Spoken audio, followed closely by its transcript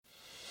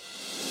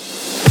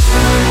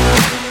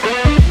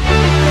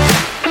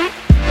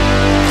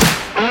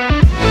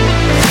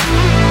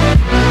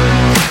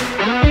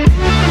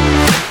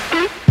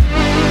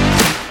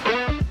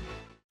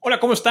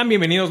están?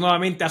 Bienvenidos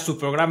nuevamente a su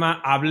programa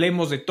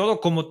Hablemos de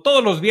Todo, como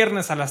todos los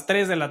viernes a las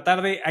 3 de la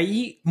tarde,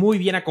 ahí muy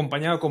bien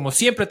acompañado como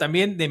siempre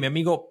también de mi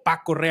amigo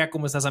Paco Correa.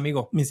 ¿Cómo estás,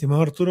 amigo? Mi estimado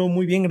Arturo,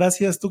 muy bien,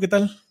 gracias. ¿Tú qué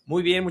tal?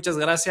 Muy bien, muchas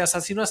gracias.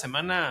 Ha sido una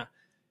semana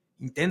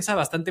intensa,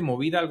 bastante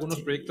movida,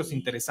 algunos proyectos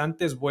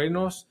interesantes,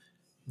 buenos.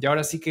 Y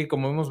ahora sí que,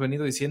 como hemos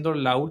venido diciendo,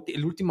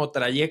 el último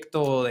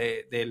trayecto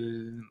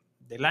del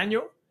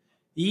año.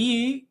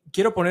 Y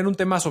quiero poner un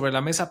tema sobre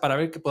la mesa para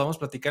ver qué podamos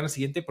platicar en el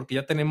siguiente, porque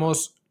ya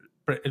tenemos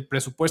el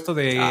presupuesto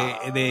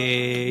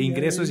de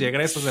ingresos y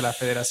egresos de la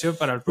federación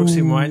para el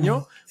próximo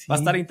año. Sí. Va a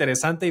estar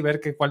interesante y ver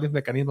cuáles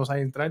mecanismos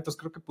hay en entrar. Entonces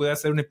creo que puede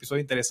ser un episodio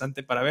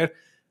interesante para ver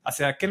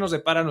hacia qué nos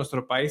depara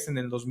nuestro país en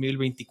el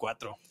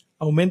 2024.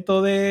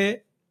 Aumento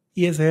de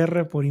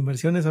ISR por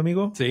inversiones,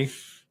 amigo. Sí.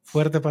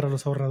 Fuerte para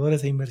los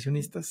ahorradores e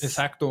inversionistas.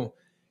 Exacto.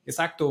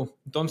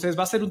 Entonces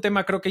va a ser un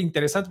tema creo que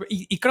interesante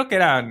y creo que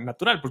era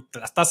natural porque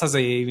las tasas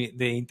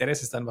de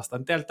interés están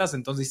bastante altas.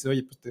 Entonces dices,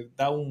 oye, pues te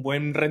da un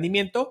buen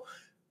rendimiento.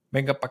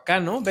 Venga para acá,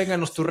 ¿no?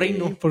 Vénganos tu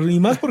reino. Y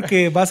más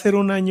porque va a ser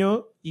un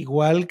año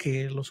igual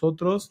que los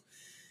otros,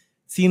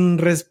 sin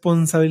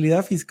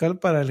responsabilidad fiscal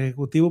para el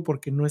Ejecutivo,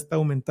 porque no está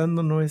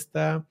aumentando, no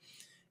está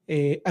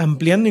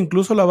ampliando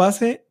incluso la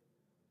base,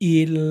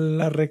 y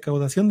la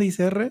recaudación de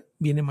ISR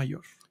viene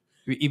mayor.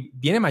 Y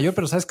viene mayor,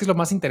 pero ¿sabes qué es lo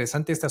más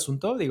interesante de este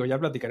asunto? Digo, ya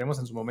platicaremos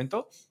en su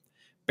momento,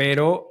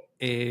 pero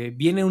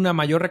viene una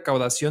mayor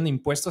recaudación de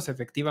impuestos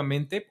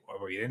efectivamente,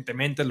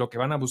 evidentemente es lo que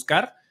van a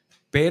buscar,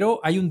 pero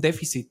hay un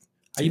déficit.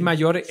 Sí. Hay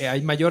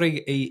mayor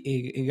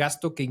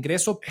gasto que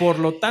ingreso, por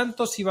lo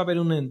tanto sí va a haber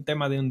un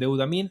tema de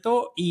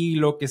endeudamiento y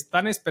lo que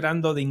están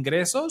esperando de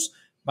ingresos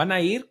van a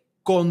ir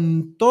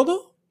con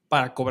todo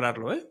para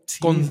cobrarlo, ¿eh? Sí.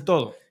 Con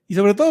todo. Y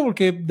sobre todo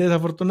porque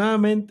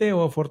desafortunadamente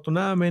o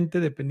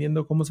afortunadamente,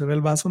 dependiendo cómo se ve el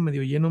vaso,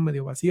 medio lleno,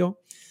 medio vacío,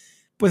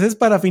 pues es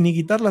para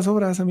finiquitar las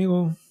obras,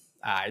 amigo.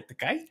 Ay, ¿te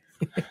cae?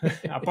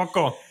 ¿A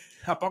poco?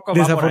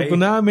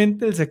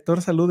 Desafortunadamente el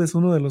sector salud es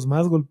uno de los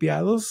más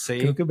golpeados. Sí.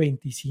 Creo que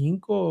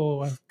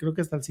 25, creo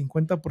que hasta el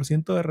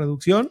 50% de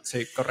reducción.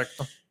 Sí,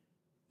 correcto.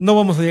 No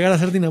vamos a llegar a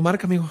ser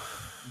Dinamarca, amigo.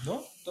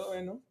 No,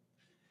 todavía no.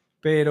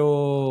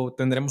 Pero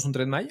tendremos un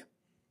Tren Maya.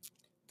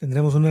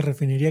 Tendremos una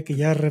refinería que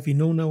ya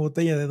refinó una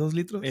botella de 2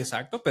 litros.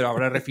 Exacto, pero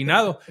habrá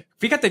refinado.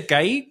 Fíjate que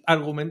ahí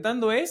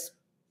argumentando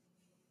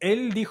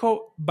él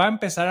dijo, va a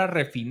empezar a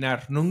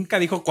refinar. Nunca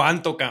dijo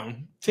cuánto,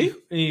 cabrón. Sí.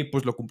 Y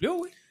pues lo cumplió,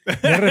 güey.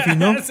 Ya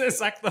refinó.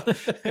 Exacto.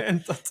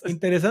 Entonces,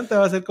 interesante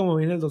va a ser como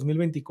viene el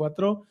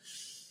 2024.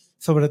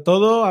 Sobre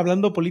todo,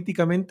 hablando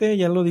políticamente,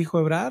 ya lo dijo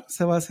Ebrard,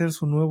 se va a hacer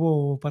su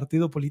nuevo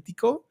partido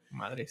político.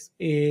 Madres.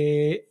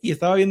 Y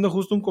estaba viendo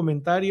justo un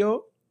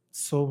comentario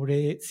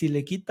sobre si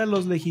le quita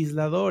los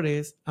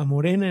legisladores a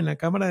Morena en la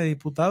Cámara de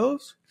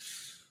Diputados,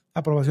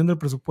 aprobación del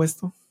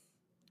presupuesto.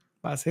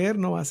 ¿Va a ser?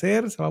 ¿No va a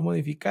ser? ¿Se va a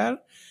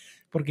modificar?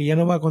 Porque ya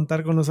no va a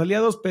contar con los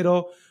aliados,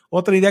 pero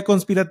otra idea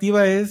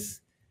conspirativa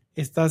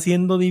está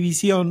haciendo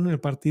división el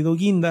partido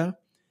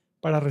Guinda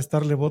para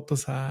restarle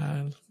votos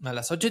a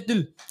la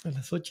Xochitl.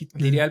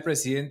 Diría el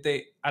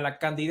presidente, a la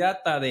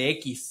candidata de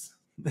X,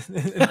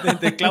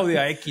 de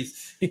Claudia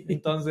X.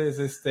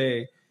 Entonces,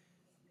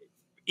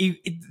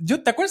 y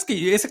yo, ¿te acuerdas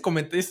que ese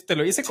comentario te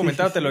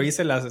lo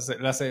hice la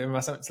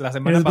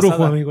semana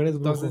pasada? Amigo,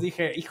 entonces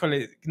dije,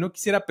 híjole, no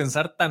quisiera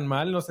pensar tan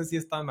mal, no sé si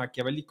es tan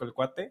maquiavélico el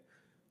cuate,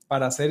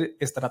 para ser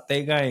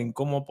estratega en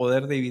cómo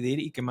poder dividir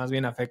y que más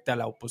bien afecte a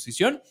la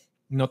oposición,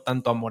 no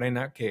tanto a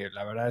Morena, que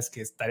la verdad es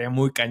que estaría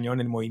muy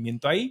cañón el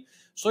movimiento ahí,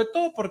 sobre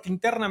todo porque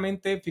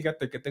internamente,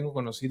 fíjate que tengo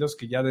conocidos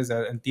que ya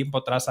desde un tiempo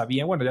atrás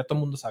sabían, bueno, ya todo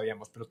el mundo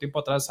sabíamos, pero tiempo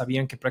atrás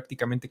sabían que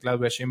prácticamente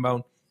Claudia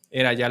Sheinbaum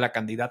era ya la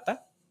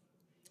candidata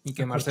y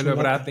que Marcelo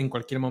Ebrard en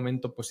cualquier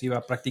momento pues iba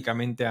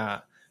prácticamente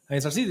a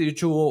deshacer. De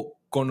hecho, hubo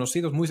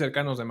conocidos muy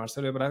cercanos de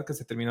Marcelo Ebrard que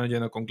se terminaron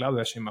yendo con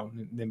Claudia Sheinbaum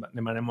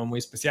de manera muy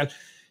especial.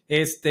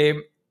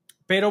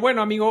 Pero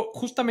bueno, amigo,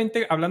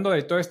 justamente hablando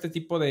de todo este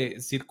tipo de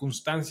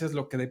circunstancias,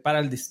 lo que depara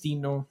el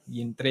destino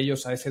y entre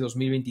ellos a ese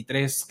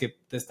 2023 que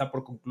está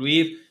por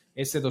concluir,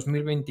 ese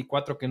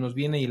 2024 que nos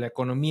viene y la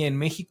economía en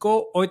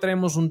México, hoy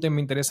traemos un tema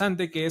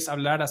interesante que es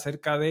hablar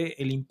acerca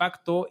del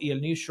impacto y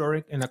el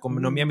nearshoring en la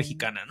economía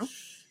mexicana, ¿no?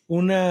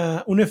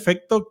 Un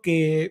efecto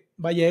que,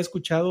 vaya, he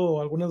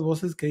escuchado algunas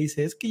voces que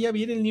dice, es que ya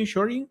viene el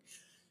nearshoring,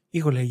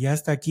 híjole, ya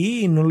está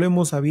aquí y no lo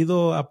hemos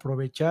sabido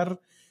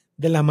aprovechar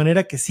de la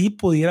manera que sí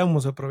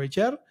pudiéramos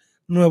aprovechar.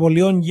 Nuevo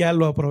León ya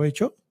lo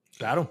aprovechó.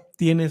 Claro.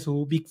 Tiene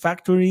su Big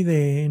Factory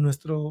de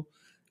nuestro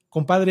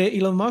compadre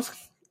Elon Musk.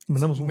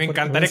 Me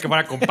encantaría que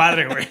fuera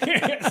compadre, güey.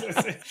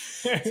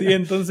 Sí,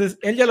 entonces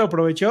él ya lo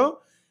aprovechó.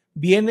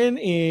 Vienen,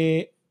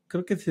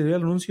 creo que se dio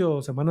el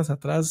anuncio semanas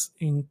atrás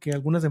en que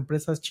algunas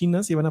empresas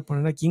chinas se iban a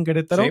poner aquí en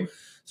Querétaro, sí,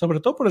 sobre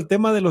todo por el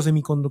tema de los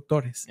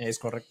semiconductores. Es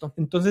correcto.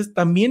 Entonces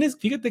también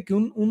fíjate que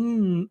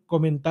un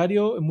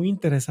comentario muy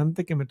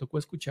interesante que me tocó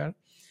escuchar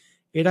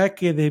era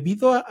que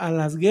debido a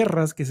las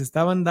guerras que se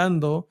estaban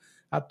dando,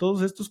 a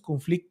todos estos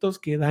conflictos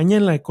que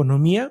dañan la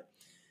economía,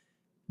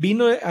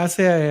 vino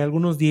hace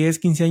algunos 10,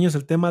 15 años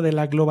el tema de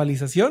la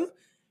globalización,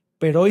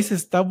 pero hoy se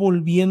está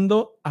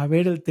volviendo a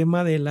ver el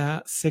tema de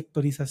la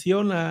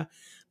sectorización, la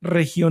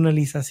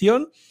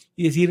regionalización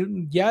y decir,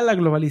 ya la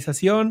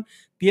globalización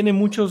tiene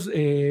muchos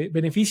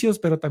beneficios,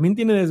 pero también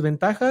tiene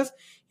desventajas,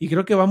 y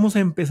creo que vamos a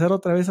empezar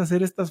otra vez a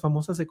hacer estas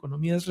famosas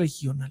economías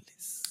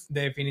regionales.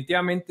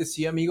 Definitivamente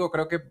sí, amigo.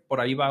 Creo que por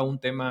ahí va un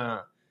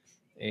tema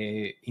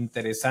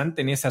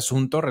interesante en ese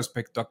asunto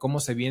respecto a cómo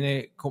se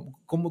viene,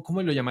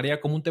 cómo lo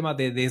llamaría, como un tema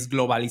de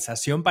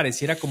desglobalización,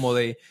 pareciera como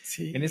de,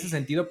 sí, en ese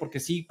sentido, porque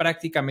sí,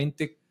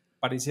 prácticamente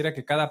pareciera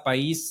que cada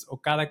país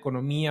o cada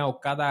economía o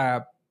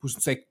cada pues,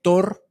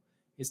 sector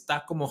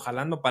está como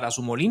jalando para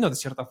su molino de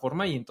cierta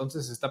forma, y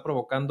entonces está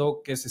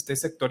provocando que se esté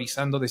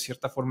sectorizando de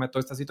cierta forma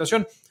toda esta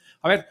situación.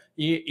 A ver,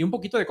 y un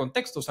poquito de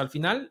contextos. Al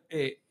final,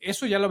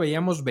 eso ya lo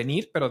veíamos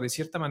venir, pero de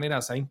cierta manera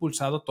se ha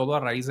impulsado todo a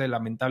raíz de,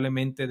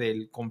 lamentablemente,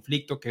 del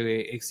conflicto que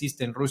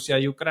existe en Rusia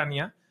y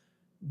Ucrania.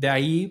 De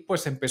ahí,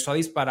 pues, empezó a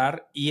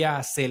disparar y a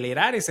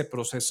acelerar ese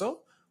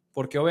proceso,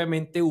 porque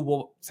obviamente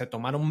se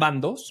tomaron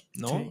bandos,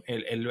 ¿no? Sí.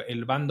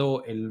 El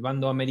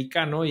bando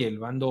americano y el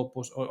bando,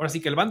 ahora sí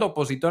que el bando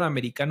opositor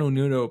americano,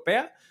 Unión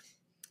Europea,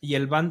 y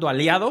el bando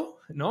aliado,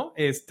 ¿no?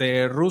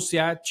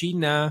 Rusia,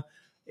 China,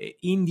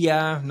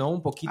 India, ¿no?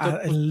 Un poquito.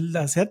 Pues, El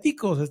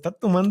asiático se está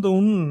tomando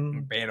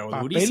un pero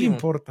papel durísimo.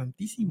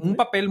 importantísimo. Un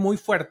papel muy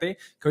fuerte,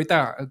 que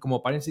ahorita,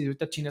 como paréntesis,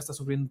 ahorita China está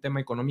sufriendo un tema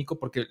económico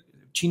porque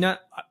China,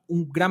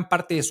 gran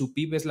parte de su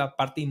PIB es la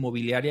parte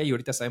inmobiliaria, y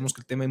ahorita sabemos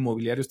que el tema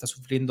inmobiliario está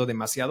sufriendo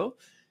demasiado.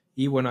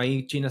 Y bueno,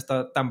 ahí China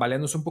está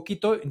tambaleándose un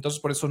poquito, entonces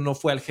por eso no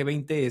fue al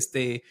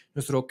G20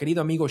 nuestro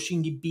querido amigo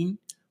Xi Jinping,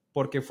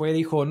 porque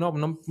dijo,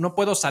 no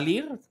puedo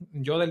salir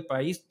yo del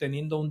país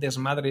teniendo un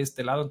desmadre de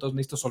este lado, entonces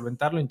necesito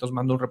solventarlo, entonces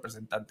mando un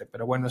representante.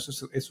 Pero bueno,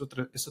 eso es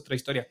otra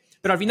historia.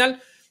 Pero al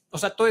final, o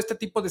sea, todo este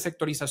tipo de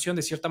sectorización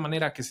de cierta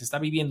manera que se está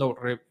viviendo,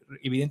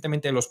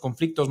 evidentemente los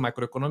conflictos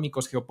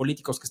macroeconómicos,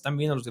 geopolíticos que están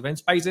viviendo los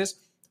diferentes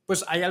países,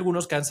 pues hay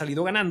algunos que han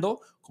salido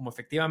ganando, como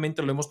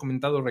efectivamente lo hemos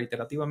comentado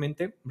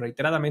reiteradamente,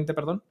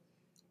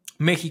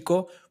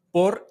 México,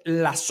 por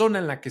la zona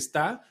en la que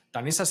está.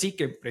 Tan es así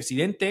que el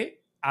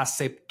presidente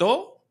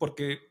aceptó,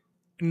 porque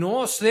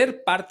no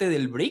ser parte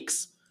del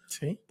BRICS,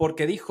 Sí.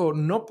 porque dijo,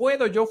 no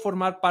puedo yo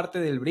formar parte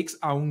del BRICS,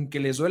 aunque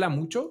les duela a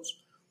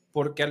muchos,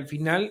 porque al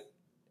final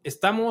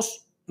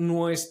estamos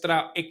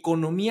nuestra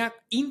economía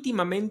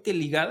íntimamente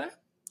ligada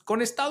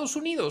con Estados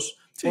Unidos.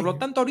 Sí. Por lo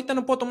tanto, ahorita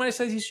no puedo tomar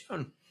esa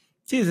decisión.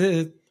 Sí,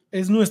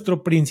 es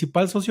nuestro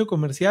principal socio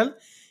comercial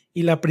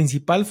y la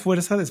principal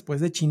fuerza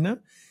después de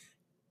China.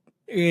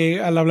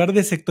 Al hablar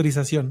de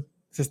sectorización,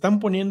 se están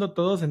poniendo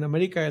todos en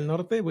América del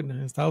Norte, bueno,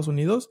 en Estados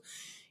Unidos,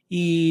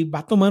 y va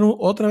a tomar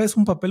otra vez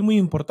un papel muy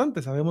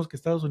importante. Sabemos que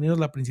Estados Unidos es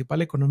la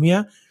principal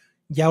economía,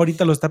 ya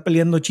ahorita lo está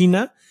peleando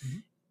China,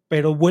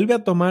 pero vuelve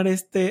a tomar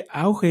este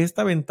auge,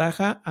 esta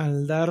ventaja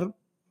al dar,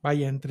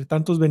 vaya, entre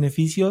tantos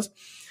beneficios,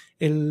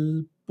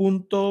 el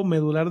punto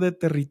medular de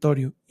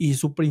territorio y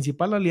su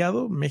principal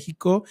aliado,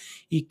 México,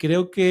 y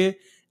creo que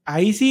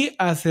ahí sí,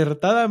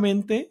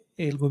 acertadamente,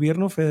 el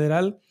gobierno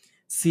federal,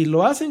 si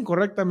lo hacen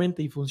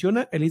correctamente y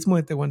funciona, el Istmo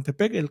de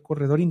Tehuantepec, el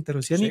corredor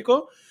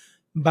interoceánico,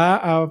 sí, va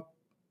a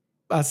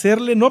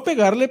hacerle, no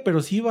pegarle,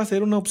 pero sí va a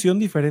ser una opción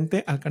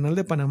diferente al canal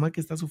de Panamá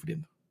que está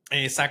sufriendo.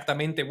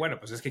 Exactamente. Bueno,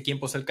 pues es que ¿quién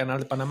posee el canal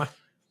de Panamá?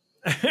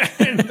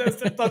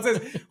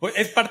 Entonces,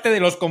 es parte de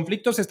los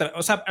conflictos,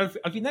 o sea,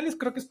 al final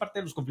creo que es parte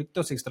de los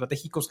conflictos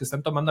estratégicos que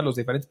están tomando las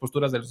diferentes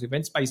posturas de los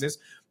diferentes países,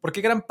 porque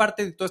gran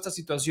parte de toda esta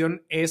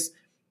situación es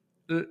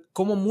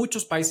cómo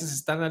muchos países se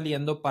están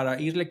aliando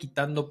para irle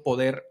quitando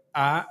poder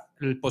al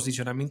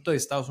posicionamiento de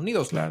Estados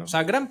Unidos. Claro. O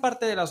sea, gran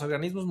parte de los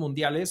organismos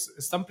mundiales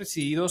están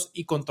presididos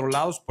y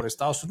controlados por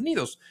Estados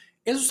Unidos.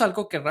 Eso es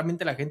algo que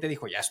realmente la gente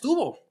dijo, ya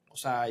estuvo. O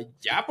sea,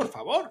 ya, por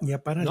favor.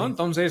 Ya párale. ¿No?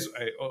 Entonces,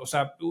 o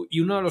sea, y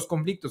uno de los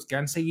conflictos que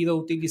han seguido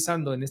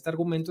utilizando en este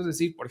argumento es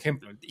decir, por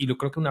ejemplo, y lo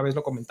creo que una vez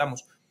lo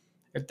comentamos,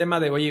 el tema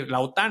de, oye, la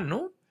OTAN,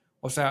 ¿no?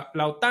 O sea,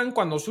 la OTAN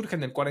cuando surge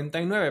en el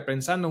 49,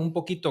 pensando un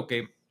poquito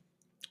que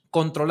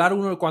controlar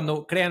uno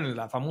cuando crean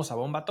la famosa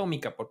bomba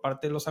atómica por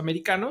parte de los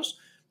americanos,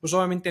 pues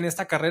obviamente en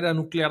esta carrera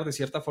nuclear de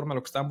cierta forma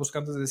lo que estaban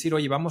buscando es decir,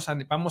 oye, vamos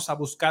a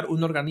buscar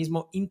un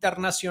organismo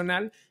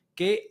internacional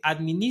que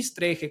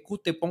administre,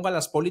 ejecute, ponga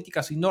las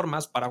políticas y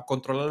normas para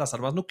controlar las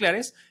armas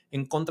nucleares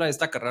en contra de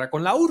esta carrera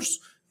con la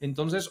URSS.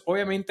 Entonces,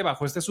 obviamente,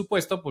 bajo este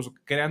supuesto, pues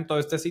crean toda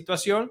esta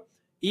situación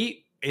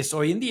y es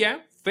hoy en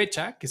día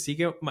fecha que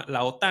sigue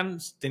la OTAN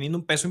teniendo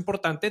un peso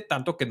importante,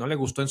 tanto que no le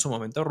gustó en su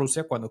momento a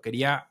Rusia cuando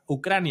quería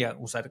Ucrania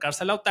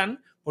acercarse a la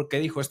OTAN, porque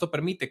dijo, esto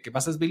permite que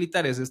bases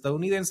militares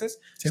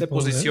estadounidenses se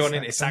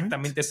posicionen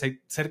exactamente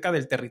cerca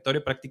del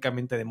territorio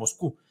prácticamente de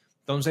Moscú.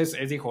 Entonces,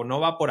 él dijo, no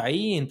va por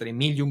ahí, entre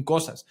mil y un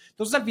cosas.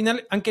 Entonces, al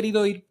final han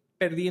querido ir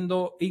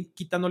perdiendo y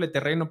quitándole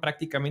terreno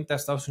prácticamente a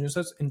Estados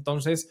Unidos.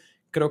 Entonces,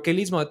 creo que el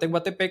Istmo de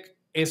Tehuantepec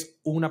es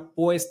una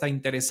apuesta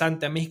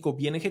interesante a México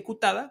bien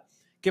ejecutada,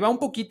 que va un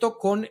poquito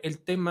con el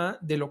tema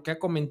de lo que ha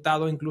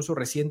comentado incluso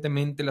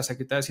recientemente la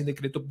Secretaría de Hacienda y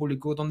Crédito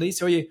Público, donde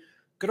dice, oye,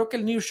 creo que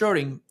el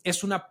Nearshoring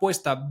es una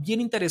apuesta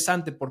bien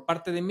interesante por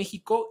parte de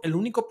México. El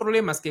único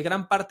problema es que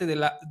gran parte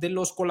de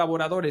los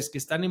colaboradores que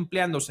están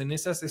empleándose en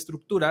esas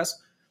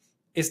estructuras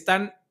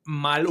están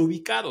mal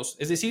ubicados.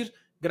 Es decir,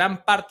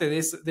 gran parte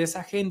de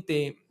esa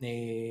gente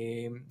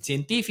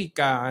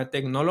científica,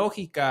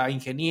 tecnológica,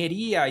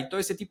 ingeniería y todo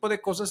ese tipo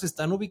de cosas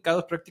están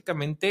ubicados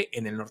prácticamente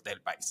en el norte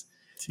del país.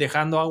 Sí.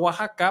 Dejando a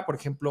Oaxaca, por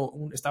ejemplo,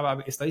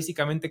 estaba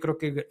estadísticamente creo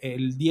que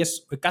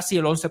casi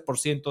el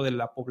 11% de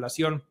la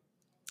población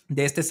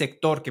de este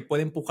sector que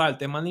puede empujar el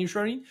tema de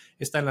Nearshoring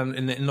está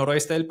en el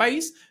noroeste del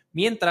país,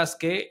 mientras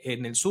que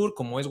en el sur,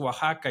 como es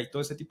Oaxaca y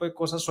todo ese tipo de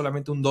cosas,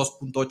 solamente un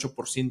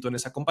 2.8% en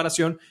esa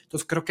comparación.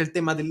 Entonces creo que el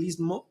tema del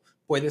istmo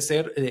puede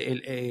ser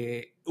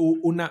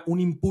un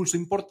impulso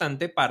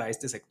importante para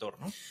este sector,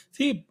 ¿no?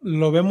 Sí,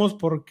 lo vemos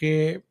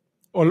porque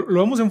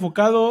lo hemos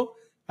enfocado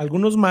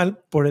algunos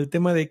mal por el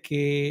tema de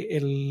que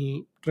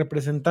el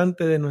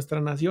representante de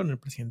nuestra nación, el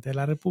presidente de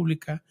la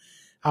República,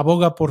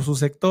 aboga por su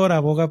sector,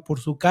 aboga por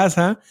su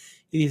casa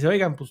y dice,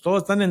 oigan, pues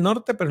todos están en el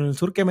norte, pero en el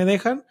sur, ¿qué me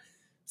dejan?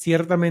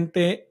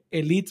 Ciertamente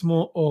el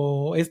istmo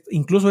o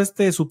incluso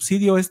este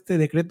subsidio, este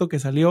decreto que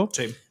salió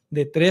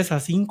de 3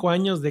 a 5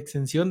 años de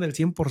exención del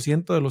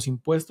 100% de los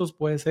impuestos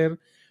puede ser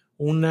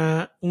un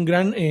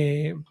gran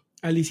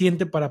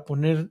aliciente para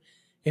poner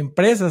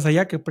empresas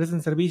allá que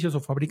presten servicios o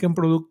fabriquen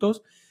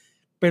productos,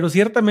 pero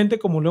ciertamente,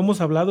 como lo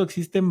hemos hablado,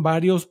 existen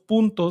varios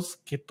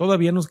puntos que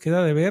todavía nos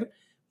queda de ver.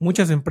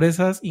 Muchas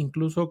empresas,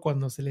 incluso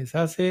cuando se les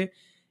hace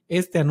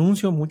este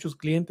anuncio, muchos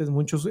clientes,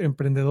 muchos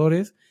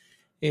emprendedores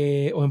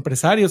o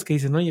empresarios que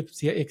dicen, oye, pues,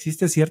 si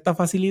existe cierta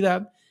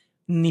facilidad,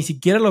 ni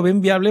siquiera lo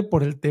ven viable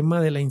por el tema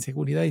de la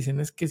inseguridad. Dicen,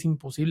 es que es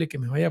imposible que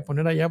me vaya a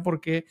poner allá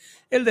porque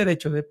el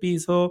derecho de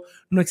piso,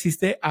 no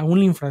existe aún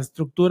la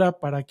infraestructura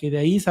para que de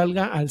ahí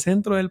salga al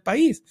centro del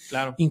país.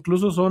 Claro.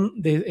 Incluso son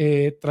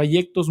de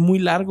trayectos muy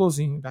largos,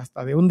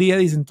 hasta de un día,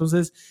 dicen,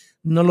 entonces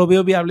no lo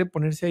veo viable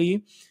ponerse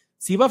ahí.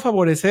 Sí va a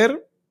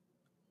favorecer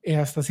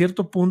hasta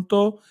cierto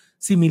punto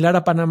similar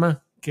a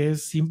Panamá, que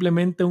es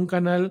simplemente un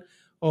canal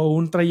o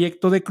un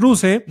trayecto de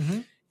cruce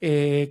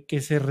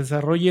que se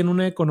desarrolle en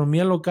una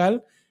economía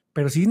local,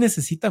 pero sí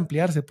necesita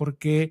ampliarse,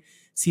 porque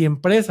si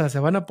empresas se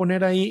van a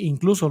poner ahí,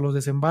 incluso los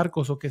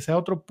desembarcos, o que sea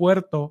otro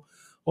puerto,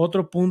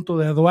 otro punto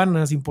de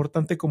aduanas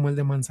importante como el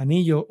de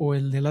Manzanillo o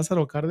el de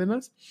Lázaro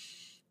Cárdenas,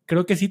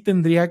 creo que sí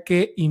tendría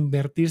que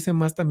invertirse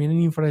más también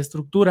en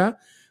infraestructura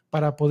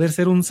para poder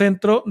ser un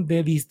centro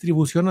de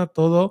distribución a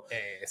todo.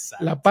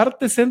 Exacto. La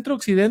parte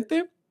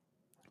centro-occidente,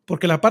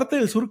 porque la parte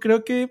del sur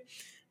creo que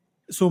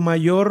su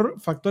mayor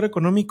factor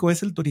económico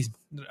es el turismo.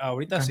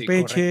 Ahorita Campeche,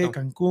 sí, correcto.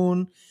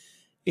 Cancún,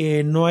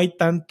 no hay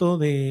tanto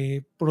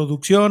de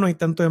producción, no hay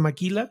tanto de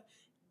maquila.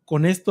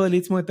 Con esto del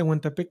Istmo de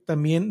Tehuantepec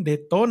también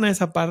detona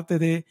esa parte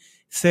de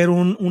ser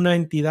una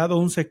entidad o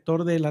un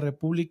sector de la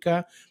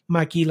República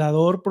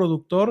maquilador,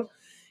 productor.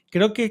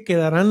 Creo que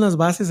quedarán las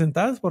bases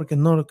sentadas porque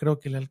no creo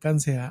que le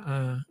alcance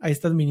a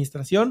esta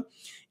administración.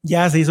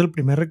 Ya se hizo el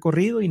primer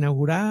recorrido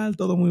inaugural,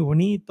 todo muy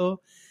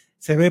bonito.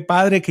 Se ve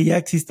padre que ya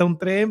exista un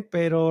tren,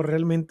 pero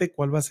realmente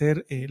 ¿cuál va a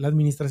ser la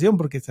administración?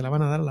 Porque se la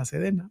van a dar a la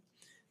Sedena,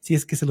 si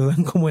es que se lo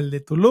dan como el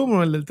de Tulum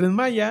o el del Tren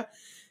Maya.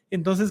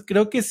 Entonces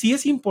creo que sí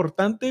es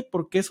importante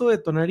porque eso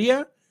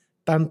detonaría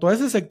tanto a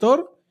ese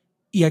sector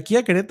y aquí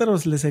a Querétaro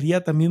le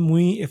sería también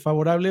muy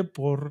favorable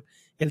por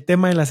el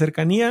tema de la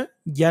cercanía.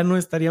 Ya no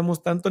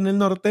estaríamos tanto en el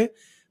norte,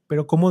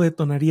 pero ¿cómo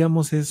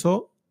detonaríamos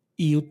eso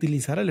y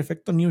utilizar el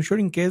efecto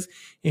Nearshoring, que es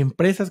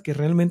empresas que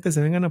realmente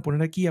se vengan a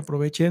poner aquí y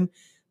aprovechen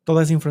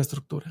toda esa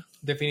infraestructura?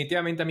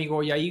 Definitivamente,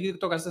 amigo. Y ahí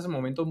tocaste ese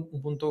momento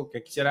un punto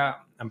que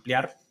quisiera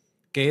ampliar,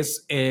 que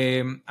es,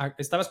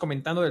 estabas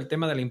comentando del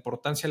tema de la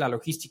importancia de la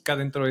logística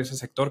dentro de ese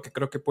sector, que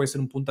creo que puede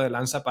ser un punto de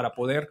lanza para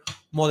poder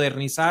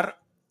modernizar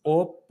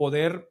o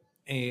poder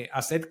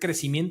hacer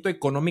crecimiento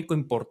económico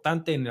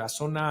importante en la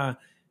zona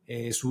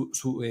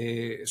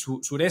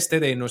sureste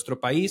de nuestro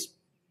país,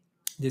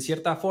 de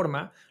cierta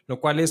forma, lo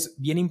cual es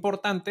bien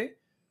importante,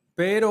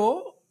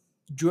 pero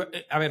yo,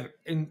 a ver,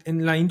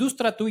 en la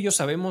industria tú y yo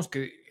sabemos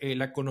que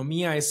la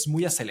economía es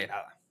muy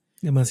acelerada.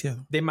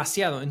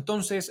 Demasiado.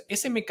 Entonces,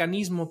 ese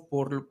mecanismo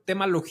por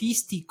tema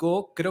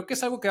logístico, creo que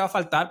es algo que va a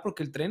faltar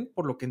porque el tren,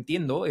 por lo que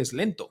entiendo, es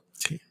lento.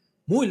 Sí.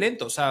 Muy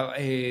lento. O sea,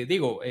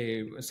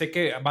 sé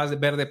que vas a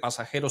ver de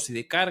pasajeros y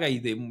de carga y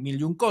de mil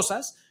y un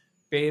cosas,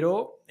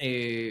 pero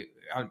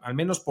al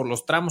menos por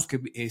los tramos que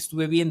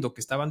estuve viendo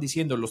que estaban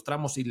diciendo, los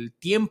tramos y el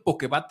tiempo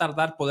que va a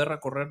tardar poder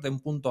recorrer de un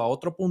punto a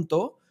otro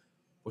punto,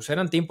 pues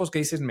eran tiempos que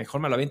dices, mejor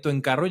me lo aviento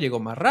en carro y llego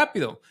más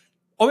rápido.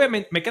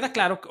 Obviamente, me queda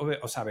claro,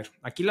 o sea, a ver,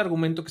 aquí el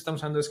argumento que estamos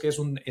usando es que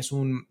es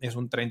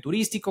un tren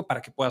turístico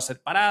para que pueda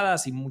hacer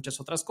paradas y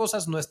muchas otras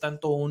cosas, no es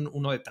tanto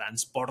uno de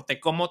transporte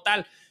como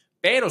tal,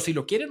 pero si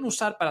lo quieren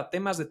usar para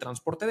temas de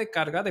transporte de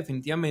carga,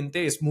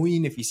 definitivamente es muy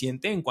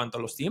ineficiente en cuanto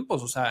a los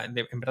tiempos, o sea,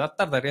 en verdad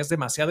tardarías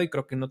demasiado y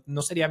creo que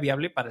no sería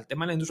viable para el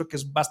tema de la industria, que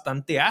es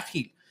bastante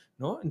ágil,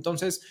 ¿no?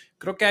 Entonces,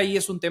 creo que ahí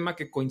es un tema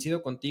que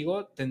coincido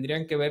contigo,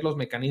 tendrían que ver los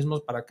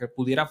mecanismos para que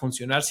pudiera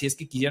funcionar si es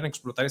que quisieran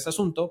explotar ese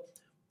asunto,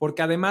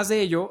 porque además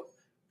de ello,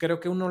 creo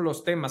que uno de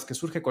los temas que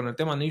surge con el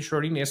tema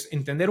Nearshoring es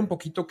entender un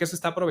poquito qué se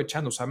está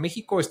aprovechando. O sea,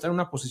 México está en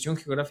una posición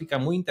geográfica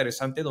muy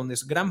interesante donde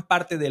es gran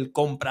parte del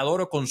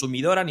comprador o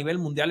consumidor a nivel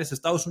mundial es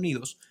Estados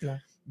Unidos.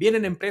 Claro.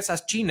 Vienen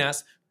empresas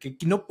chinas que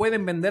no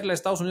pueden venderle a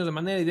Estados Unidos de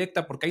manera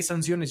directa porque hay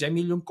sanciones y hay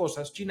mil y un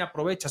cosas. China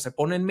aprovecha, se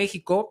pone en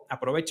México,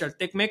 aprovecha el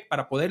TECMEC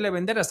para poderle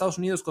vender a Estados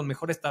Unidos con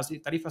mejores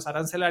tarifas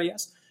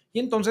arancelarias y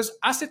entonces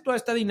hace toda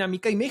esta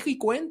dinámica y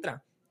México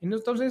entra.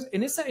 Entonces,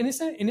 en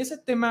ese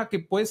tema que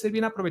puede ser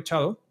bien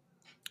aprovechado,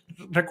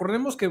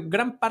 recordemos que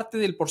gran parte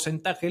del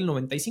porcentaje, el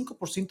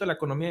 95% de la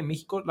economía de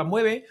México, la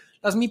mueve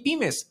las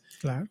MIPYMES.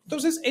 Claro.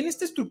 Entonces, en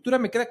esta estructura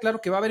me queda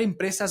claro que va a haber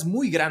empresas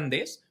muy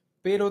grandes,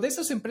 pero de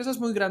esas empresas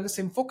muy grandes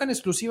se enfocan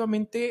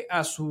exclusivamente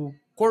a su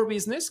core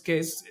business, que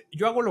es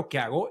yo hago lo que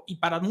hago, y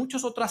para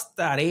muchas otras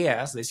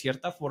tareas, de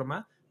cierta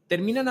forma,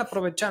 terminan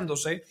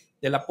aprovechándose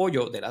del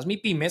apoyo de las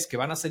MIPYMES, que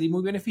van a salir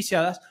muy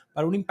beneficiadas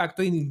para un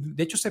impacto, y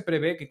de hecho se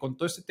prevé que con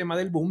todo este tema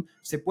del boom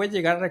se puede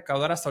llegar a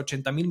recaudar hasta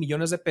 80,000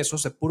 millones de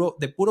pesos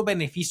de puro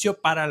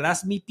beneficio para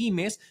las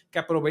MIPYMES que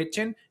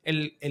aprovechen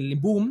el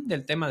boom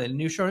del tema del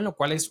Nearshoring, lo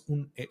cual es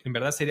en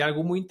verdad sería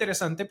algo muy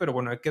interesante, pero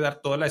bueno, hay que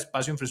dar todo el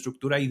espacio,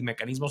 infraestructura y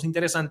mecanismos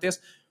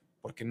interesantes,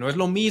 porque no es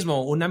lo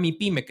mismo una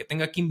MIPYME que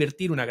tenga que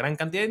invertir una gran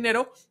cantidad de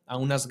dinero a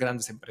unas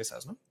grandes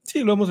empresas, ¿no?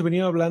 Sí, lo hemos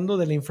venido hablando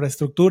de la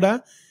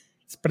infraestructura.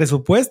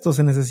 Presupuesto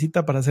se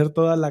necesita para hacer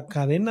toda la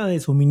cadena de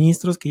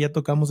suministros, que ya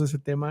tocamos ese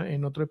tema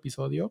en otro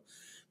episodio,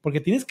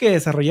 porque tienes que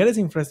desarrollar esa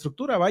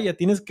infraestructura, vaya,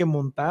 tienes que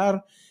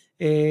montar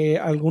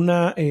algún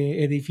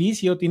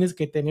edificio, tienes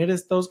que tener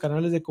estos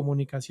canales de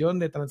comunicación,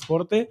 de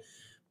transporte,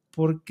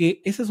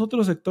 porque ese es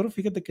otro sector.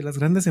 Fíjate que las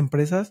grandes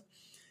empresas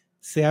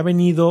se ha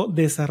venido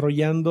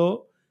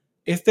desarrollando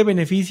este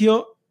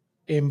beneficio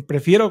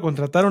prefiero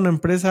contratar a una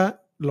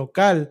empresa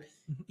local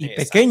y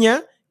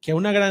pequeña que a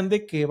una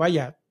grande que,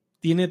 vaya,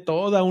 tiene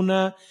toda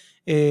una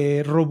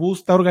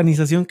robusta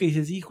organización que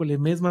dices, híjole,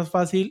 me es más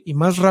fácil y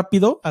más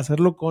rápido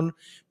hacerlo con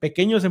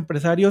pequeños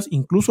empresarios,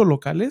 incluso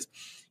locales,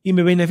 y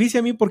me beneficia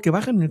a mí porque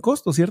bajan el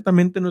costo.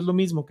 Ciertamente no es lo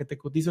mismo que te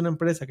cotice una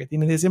empresa que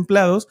tiene 10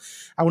 empleados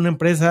a una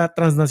empresa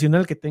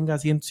transnacional que tenga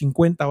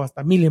 150 o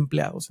hasta 1,000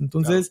 empleados.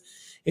 Entonces,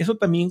 claro, eso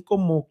también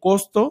como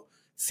costo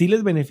sí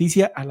les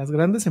beneficia a las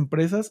grandes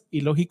empresas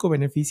y lógico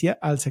beneficia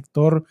al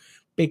sector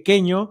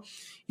pequeño.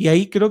 Y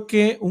ahí creo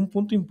que un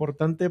punto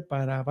importante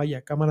para,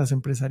 vaya, cámaras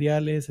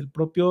empresariales,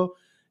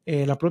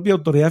 la propia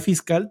autoridad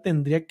fiscal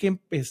tendría que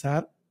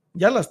empezar,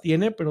 ya las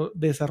tiene, pero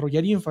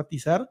desarrollar y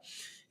enfatizar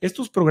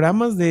estos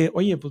programas de,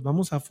 oye, pues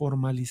vamos a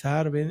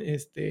formalizar,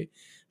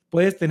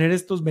 puedes tener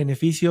estos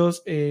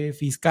beneficios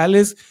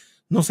fiscales,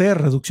 no sé,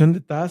 reducción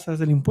de tasas,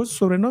 del impuesto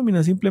sobre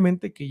nómina,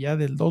 simplemente que ya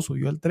del 2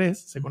 subió al 3,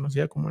 se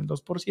conocía como el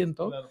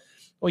 2%. Claro.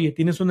 Oye,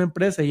 tienes una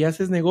empresa y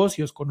haces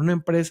negocios con una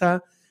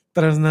empresa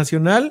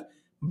transnacional,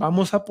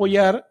 vamos a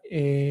apoyar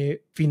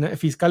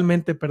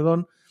fiscalmente,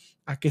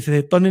 a que se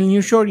detone el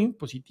Nearshoring.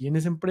 Pues si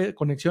tienes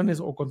conexiones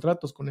o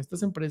contratos con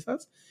estas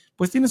empresas,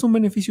 pues tienes un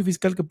beneficio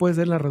fiscal que puede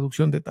ser la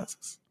reducción de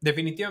tasas.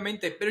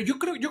 Definitivamente, pero yo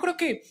creo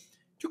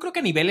que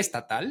a nivel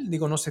estatal,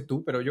 digo, no sé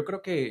tú, pero yo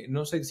creo que,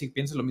 no sé si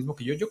piensas lo mismo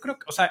que yo creo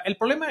que, o sea, el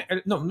problema,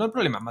 no el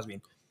problema, más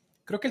bien,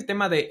 creo que el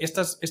tema de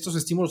estos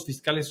estímulos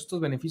fiscales, estos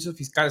beneficios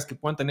fiscales que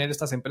puedan tener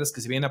estas empresas que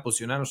se vienen a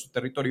posicionar en su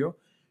territorio,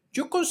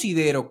 yo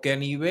considero que a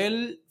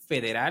nivel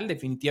federal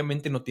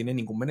definitivamente no tiene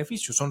ningún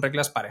beneficio, son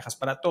reglas parejas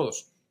para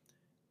todos,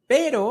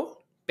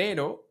 pero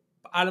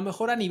a lo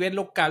mejor a nivel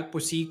local,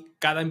 pues sí,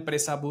 cada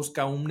empresa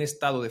busca un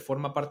estado de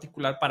forma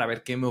particular para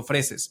ver qué me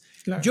ofreces.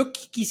 Claro. Yo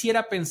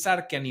quisiera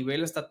pensar que a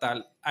nivel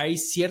estatal hay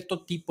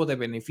cierto tipo de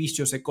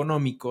beneficios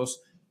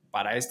económicos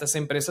para estas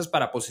empresas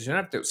para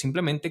posicionarte.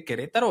 Simplemente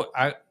Querétaro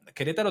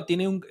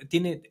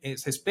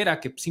se espera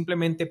que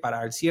simplemente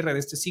para el cierre de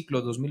este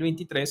ciclo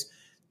 2023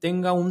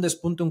 tenga un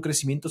despunte, un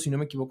crecimiento, si no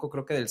me equivoco,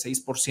 creo que del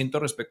 6%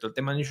 respecto al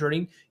tema de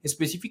Nearshoring,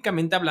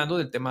 específicamente hablando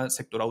del tema del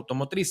sector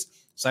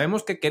automotriz.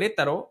 Sabemos que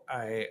Querétaro,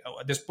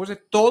 después de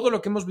todo lo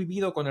que hemos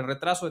vivido con el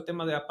retraso del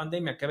tema de la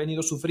pandemia que ha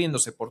venido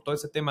sufriéndose por todo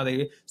ese tema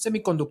de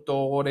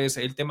semiconductores,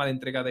 el tema de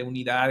entrega de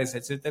unidades,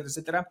 etcétera,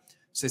 etcétera,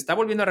 se está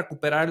volviendo a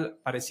recuperar.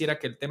 Pareciera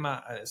que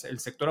el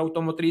sector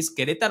automotriz,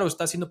 Querétaro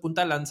está haciendo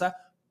punta de lanza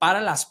para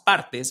las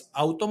partes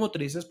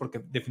automotrices,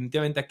 porque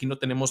definitivamente aquí no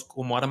tenemos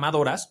como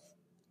armadoras.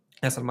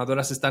 Las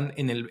armadoras están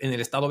en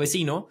el estado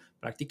vecino,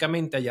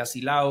 prácticamente allá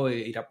Silao,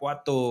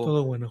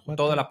 Irapuato,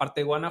 toda la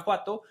parte de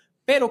Guanajuato,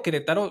 pero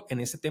Querétaro en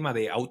ese tema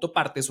de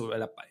autopartes,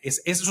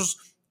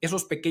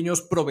 esos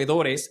pequeños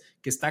proveedores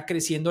que está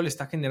creciendo, le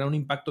está generando un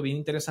impacto bien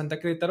interesante a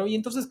Querétaro, y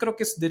entonces creo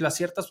que es de las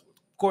ciertas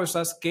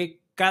cosas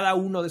que cada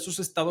uno de esos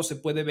estados se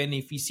puede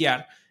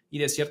beneficiar, y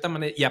de cierta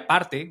manera, y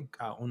aparte,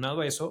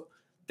 aunado a eso,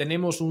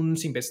 tenemos un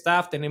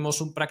Sinvestav,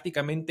 tenemos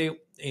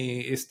prácticamente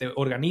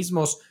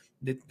organismos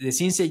de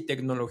ciencia y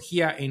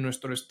tecnología en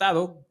nuestro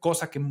estado,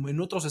 cosa que en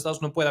otros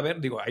estados no puede haber.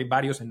 Digo, hay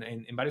varios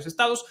en varios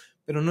estados,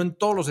 pero no en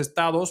todos los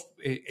estados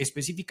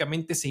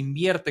específicamente se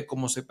invierte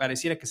como se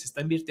pareciera que se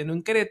está invirtiendo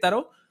en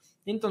Querétaro.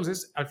 Y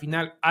entonces, al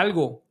final,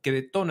 algo que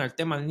detona el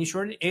tema del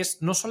Nearshoring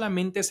no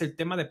solamente es el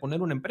tema de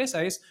poner una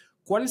empresa, es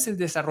cuál es el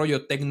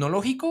desarrollo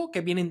tecnológico que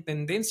viene en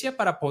tendencia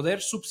para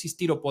poder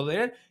subsistir o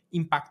poder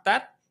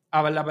impactar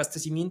al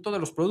abastecimiento de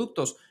los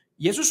productos.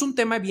 Y eso es un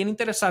tema bien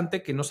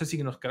interesante que no sé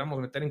si nos queramos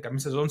meter en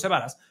camisas de 11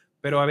 varas,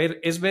 pero a ver,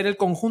 es ver el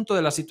conjunto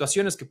de las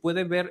situaciones que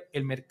puede ver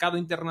el mercado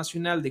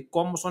internacional de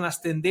cómo son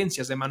las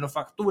tendencias de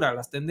manufactura,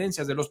 las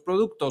tendencias de los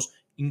productos,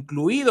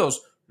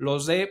 incluidos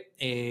los de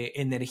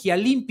energía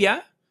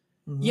limpia.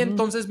 Y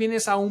entonces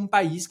vienes a un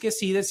país que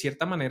sí, de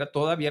cierta manera,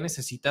 todavía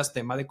necesitas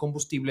tema de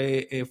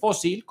combustible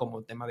fósil, como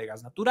el tema de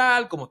gas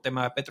natural, como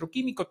tema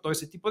petroquímico, todo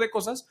ese tipo de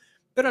cosas,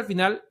 pero al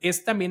final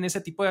es también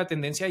ese tipo de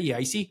tendencia y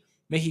ahí sí,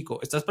 México,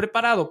 ¿estás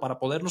preparado para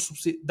podernos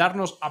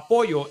darnos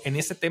apoyo en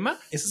ese tema?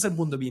 Ese es el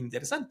mundo bien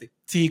interesante.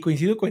 Sí,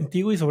 coincido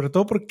contigo y sobre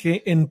todo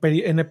porque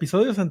en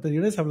episodios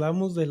anteriores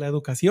hablábamos de la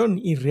educación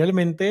y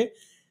realmente,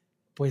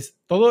 pues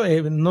todo,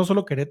 no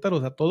solo Querétaro,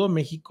 o sea, todo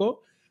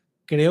México,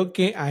 creo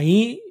que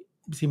ahí,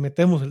 si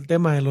metemos el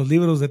tema de los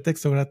libros de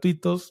texto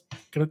gratuitos,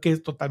 creo que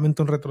es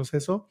totalmente un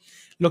retroceso.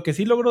 Lo que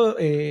sí logro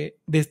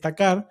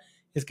destacar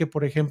es que,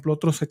 por ejemplo,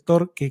 otro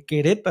sector que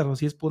Querétaro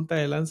sí es punta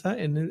de lanza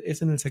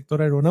es en el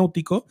sector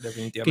aeronáutico,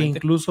 que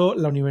incluso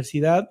la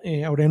Universidad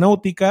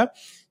Aeronáutica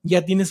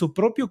ya tiene su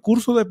propio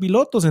curso de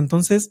pilotos,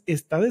 entonces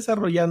está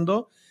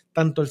desarrollando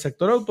tanto el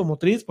sector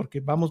automotriz, porque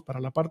vamos para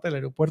la parte del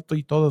aeropuerto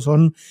y todos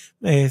son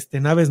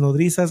naves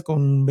nodrizas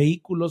con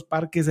vehículos,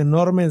 parques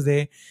enormes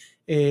de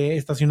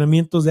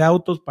estacionamientos de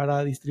autos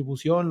para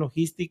distribución,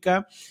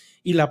 logística,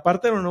 y la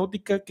parte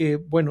aeronáutica que,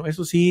 bueno,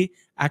 eso sí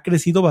ha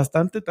crecido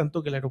bastante,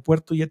 tanto que el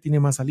aeropuerto ya tiene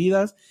más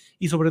salidas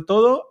y sobre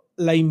todo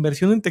la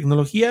inversión en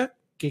tecnología,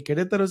 que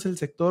Querétaro es el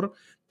sector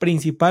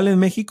principal en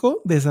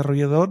México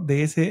desarrollador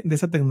de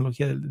esa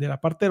tecnología, de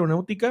la parte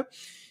aeronáutica,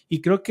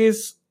 y creo que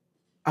es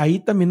ahí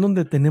también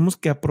donde tenemos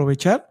que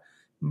aprovechar,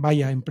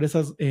 vaya,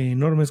 empresas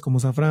enormes como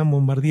Safran,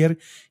 Bombardier,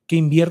 que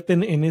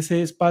invierten en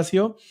ese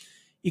espacio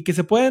y que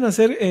se pueden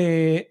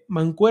hacer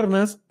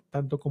mancuernas,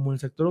 tanto como el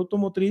sector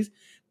automotriz,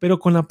 pero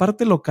con la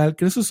parte local.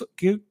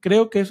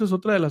 Creo que eso es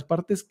otra de las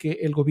partes que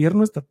el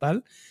gobierno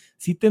estatal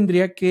sí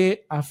tendría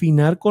que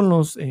afinar con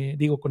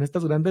con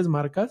estas grandes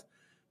marcas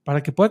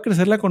para que pueda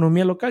crecer la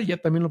economía local. Ya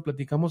también lo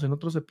platicamos en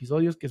otros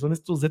episodios, que son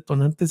estos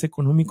detonantes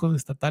económicos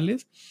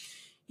estatales.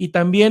 Y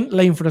también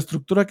la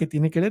infraestructura que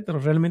tiene Querétaro.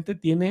 Realmente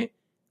tiene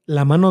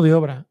la mano de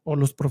obra o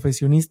los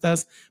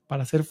profesionistas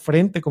para hacer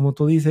frente, como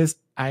tú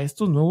dices, a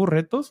estos nuevos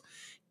retos.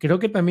 Creo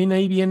que también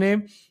ahí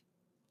viene,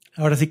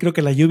 ahora sí creo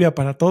que la lluvia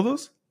para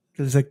todos,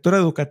 el sector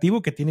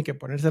educativo que tiene que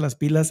ponerse las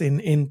pilas en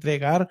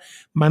entregar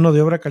mano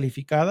de obra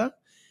calificada,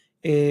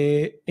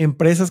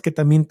 empresas que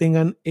también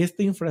tengan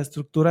esta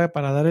infraestructura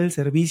para dar el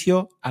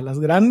servicio a las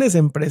grandes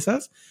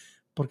empresas,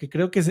 porque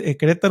creo que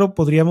Querétaro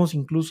podríamos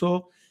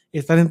incluso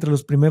estar entre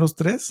los primeros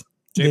 3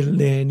 sí,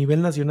 de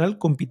nivel nacional,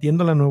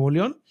 compitiendo a Nuevo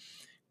León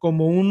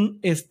como un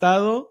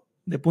estado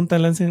de punta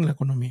de lanza en la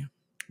economía.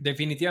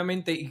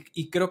 Definitivamente,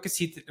 y creo que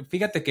sí,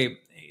 fíjate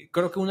que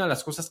creo que una de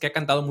las cosas que ha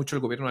cantado mucho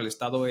el gobierno del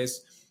estado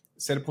es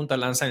ser punta de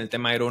lanza en el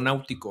tema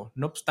aeronáutico.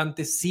 No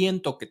obstante,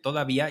 siento que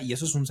todavía, y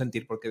eso es un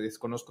sentir porque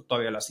desconozco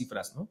todavía las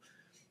cifras, ¿no?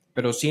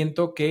 Pero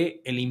siento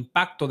que el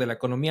impacto de la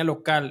economía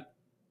local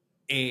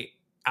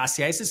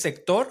hacia ese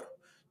sector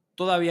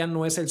todavía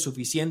no es el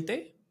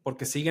suficiente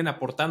porque siguen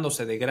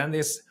aportándose de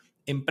grandes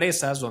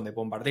empresas donde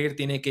Bombardier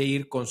tiene que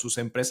ir con sus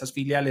empresas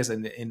filiales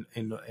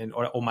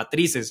o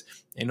matrices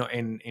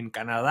en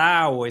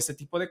Canadá o ese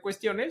tipo de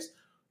cuestiones.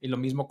 Y lo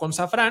mismo con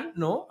Safran,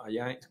 ¿no?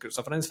 Allá,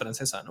 Safran es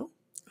francesa, ¿no?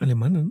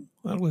 Alemana,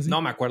 ¿no? Algo así.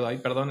 No me acuerdo ahí,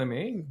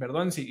 perdóneme,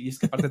 perdón, y es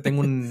que aparte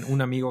tengo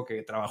un amigo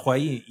que trabajó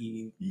ahí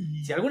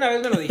y si alguna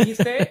vez me lo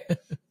dijiste,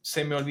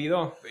 se me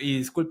olvidó y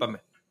discúlpame.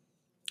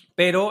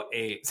 Pero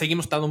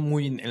seguimos estando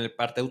muy en la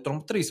parte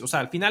automotriz, o sea,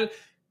 al final,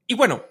 y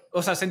bueno,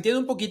 o sea, se entiende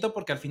un poquito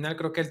porque al final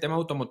creo que el tema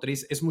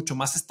automotriz es mucho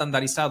más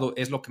estandarizado,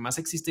 es lo que más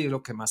existe y es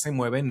lo que más se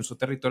mueve en nuestro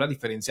territorio, a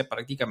diferencia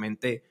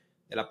prácticamente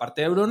de la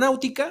parte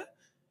aeronáutica.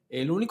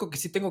 Lo único que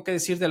sí tengo que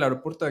decir del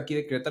aeropuerto de aquí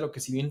de Querétaro, que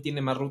si bien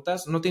tiene más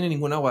rutas, no tiene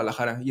ninguna a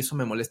Guadalajara y eso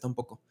me molesta un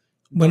poco.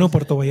 Bueno,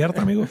 Puerto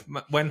Vallarta, amigo.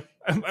 Bueno,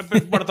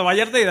 Puerto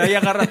Vallarta y de ahí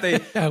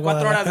agárrate 4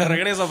 horas de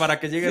regreso para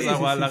que llegues a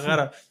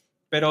Guadalajara. Sí.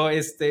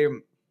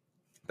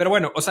 Pero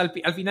bueno, o sea,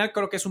 al final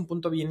creo que es un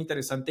punto bien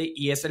interesante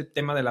y es el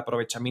tema del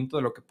aprovechamiento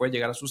de lo que puede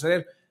llegar a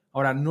suceder.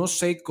 Ahora, no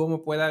sé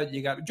cómo pueda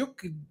llegar. Yo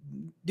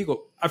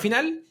digo, al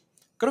final,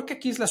 creo que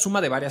aquí es la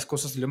suma de varias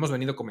cosas y lo hemos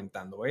venido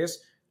comentando.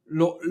 Es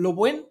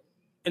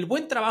el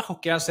buen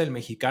trabajo que hace el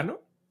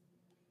mexicano,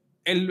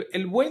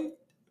 el buen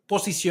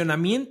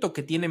posicionamiento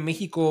que tiene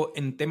México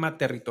en tema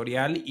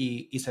territorial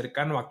y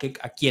cercano a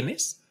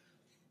quiénes.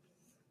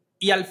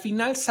 Y al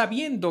final,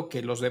 sabiendo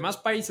que los demás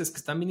países que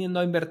están viniendo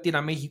a invertir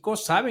a México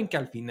saben que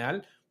al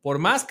final, por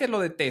más que lo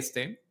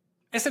detesten,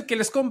 es el que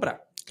les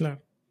compra.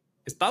 Claro.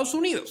 Estados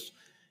Unidos.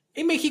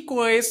 Y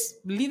México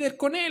es líder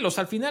con él. O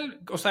sea, al final,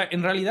 o sea,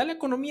 en realidad la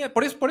economía,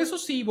 por eso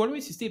sí, vuelvo a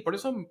insistir, por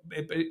eso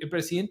el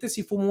presidente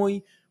sí fue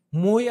muy,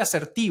 muy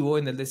asertivo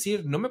en el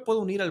decir, no me puedo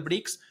unir al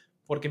BRICS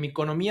porque mi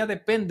economía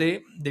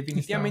depende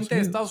definitivamente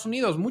de Estados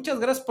Unidos. Muchas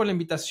gracias por la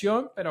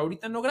invitación, pero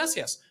ahorita no,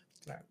 gracias.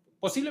 Claro.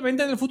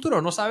 posiblemente en el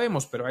futuro, no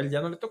sabemos, pero a él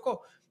ya no le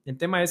tocó. El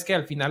tema es que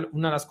al final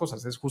una de las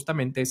cosas es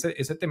justamente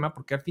ese tema,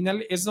 porque al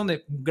final es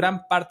donde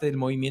gran parte del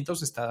movimiento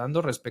se está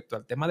dando respecto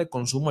al tema de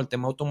consumo, el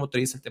tema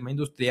automotriz, el tema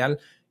industrial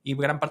y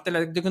gran parte de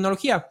la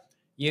tecnología.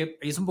 Y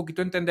es un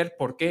poquito entender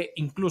por qué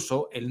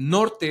incluso el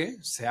norte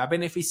se ha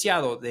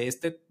beneficiado de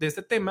este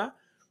tema.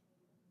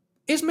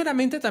 Es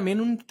meramente también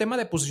un tema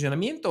de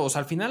posicionamiento. O sea,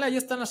 al final ahí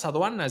están las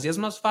aduanas y es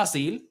más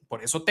fácil.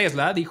 Por eso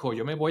Tesla dijo,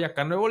 yo me voy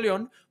acá a Nuevo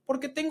León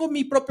porque tengo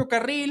mi propio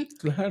carril.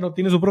 Claro,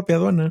 tiene su propia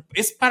aduana.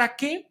 ¿Es para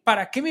qué?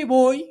 ¿Para qué me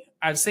voy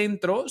al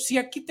centro si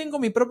aquí tengo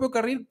mi propio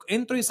carril?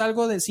 Entro y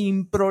salgo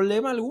sin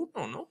problema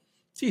alguno, ¿no?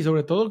 Sí,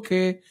 sobre todo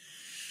que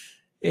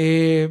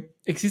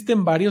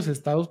existen varios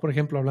estados, por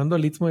ejemplo, hablando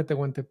del Istmo de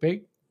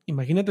Tehuantepec,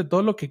 imagínate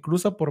todo lo que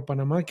cruza por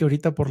Panamá, que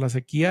ahorita por la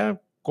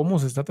sequía, cómo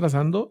se está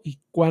trazando y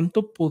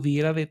cuánto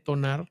pudiera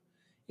detonar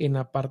en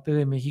la parte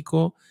de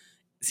México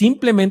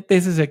simplemente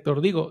ese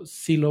sector. Digo,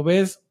 si lo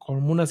ves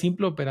como una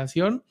simple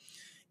operación,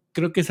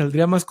 creo que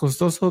saldría más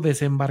costoso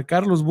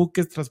desembarcar los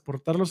buques,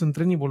 transportarlos en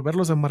tren y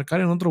volverlos a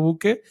embarcar en otro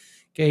buque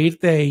que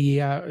irte ahí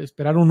a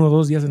esperar 1 o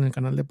 2 días en el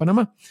canal de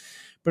Panamá.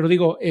 Pero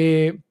digo,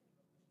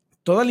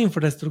 toda la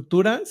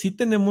infraestructura sí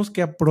tenemos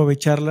que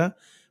aprovecharla,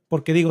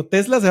 porque digo,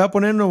 Tesla se va a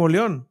poner en Nuevo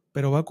León,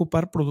 pero va a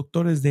ocupar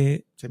productores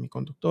de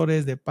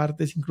semiconductores, de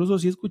partes. Incluso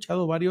sí he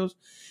escuchado varios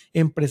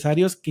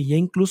empresarios que ya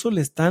incluso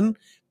le están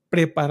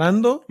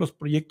preparando los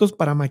proyectos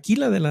para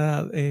maquila de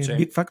la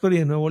Big Factory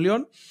de Nuevo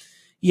León.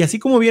 Y así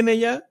como viene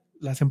ella,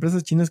 las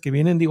empresas chinas que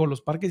vienen, digo,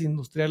 los parques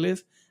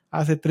industriales,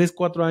 hace 3,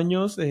 4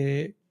 años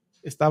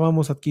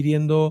estábamos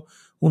adquiriendo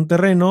un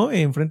terreno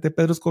enfrente de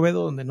Pedro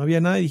Escobedo donde no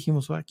había nada y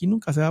dijimos, aquí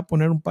nunca se va a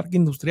poner un parque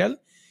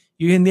industrial.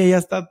 Y hoy en día ya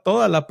está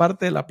toda la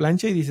parte de la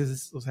plancha y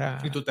dices, o sea...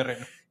 ¿Y tu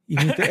terreno? Y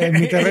en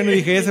mi terreno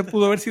dije, ese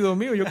pudo haber sido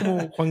mío, yo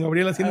como Juan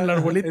Gabriel haciendo el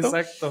arbolito.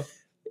 Exacto.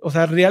 O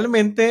sea,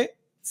 realmente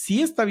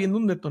sí está viendo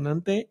un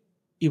detonante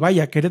y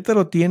vaya,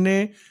 Querétaro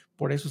tiene,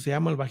 por eso se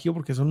llama el Bajío,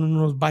 porque son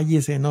unos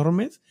valles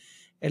enormes.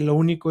 Lo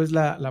único es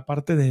la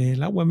parte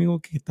del agua,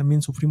 amigo, que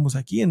también sufrimos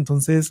aquí.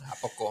 Entonces, ¿a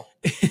poco?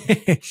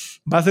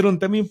 Va a ser un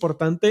tema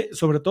importante,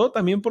 sobre todo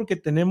también porque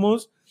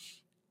tenemos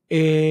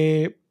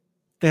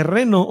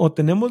terreno o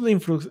tenemos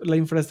la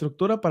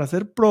infraestructura para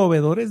ser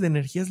proveedores de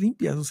energías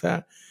limpias. O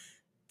sea,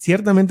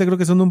 ciertamente creo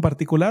que son un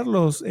particular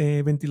los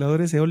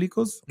ventiladores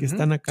eólicos que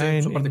están acá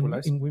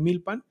en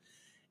Huimilpan,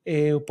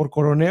 por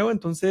Coroneo.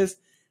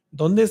 Entonces,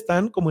 ¿dónde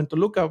están? Como en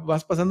Toluca,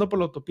 vas pasando por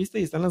la autopista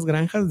y están las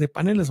granjas de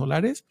paneles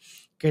solares.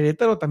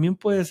 Querétaro también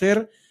puede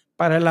ser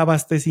para el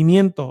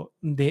abastecimiento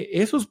de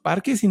esos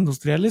parques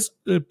industriales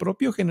el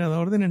propio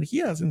generador de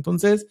energías.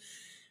 Entonces,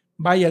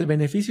 vaya, el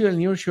beneficio del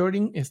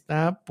Nearshoring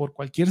está por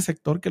cualquier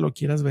sector que lo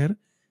quieras ver.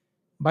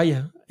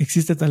 Vaya,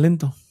 existe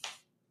talento.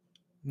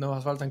 No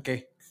más faltan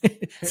 ¿qué?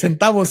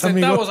 Centavos,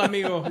 amigo. Centavos,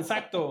 amigo,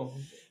 exacto.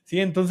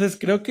 Sí, entonces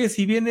creo que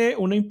sí viene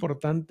un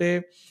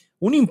importante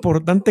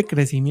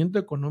crecimiento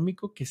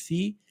económico que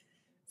sí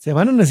se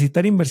van a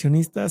necesitar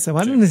inversionistas, se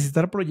van a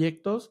necesitar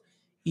proyectos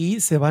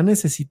y se va a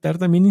necesitar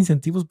también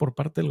incentivos por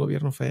parte del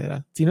gobierno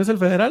federal. Si no es el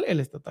federal,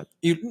 el estatal.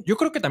 Y yo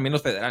creo que también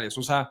los federales,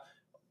 o sea,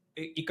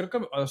 y creo que,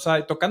 o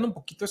sea, tocando un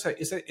poquito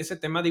ese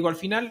tema, digo, al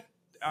final,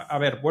 a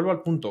ver, vuelvo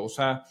al punto, o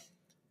sea,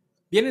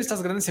 vienen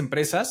estas grandes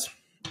empresas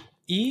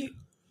y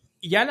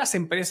ya las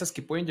empresas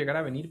que pueden llegar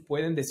a venir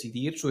pueden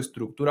decidir su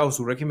estructura o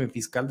su régimen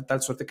fiscal de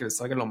tal suerte que les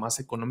salga lo más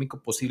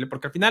económico posible,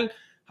 porque al final,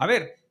 a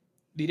ver,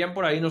 dirían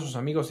por ahí nuestros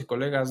amigos y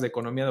colegas de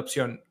economía de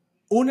opción,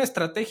 una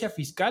estrategia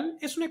fiscal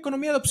es una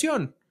economía de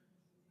opción.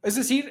 Es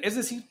decir,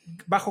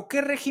 ¿bajo qué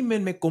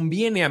régimen me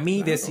conviene a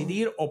mí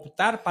decidir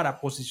optar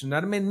para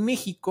posicionarme en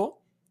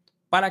México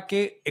para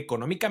que,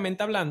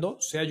 económicamente hablando,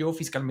 sea yo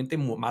fiscalmente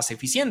más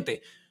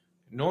eficiente?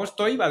 No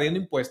estoy evadiendo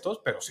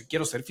impuestos, pero sí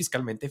quiero ser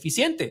fiscalmente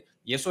eficiente.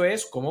 Y eso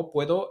es cómo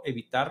puedo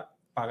evitar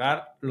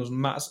pagar los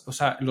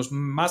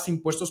más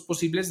impuestos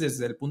posibles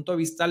desde el punto de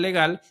vista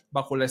legal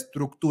bajo la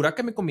estructura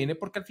que me conviene,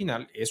 porque al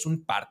final es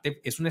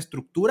una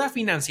estructura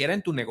financiera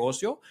en tu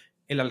negocio,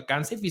 el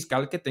alcance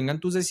fiscal que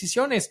tengan tus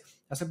decisiones.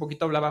 Hace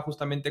poquito hablaba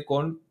justamente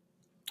con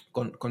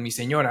mi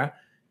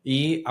señora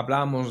y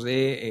hablábamos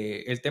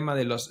de el tema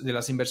de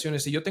las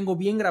inversiones. Y yo tengo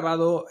bien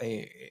grabado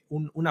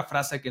una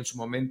frase que en su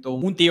momento,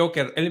 un tío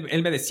que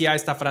él me decía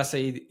esta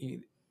frase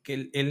y que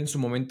él en su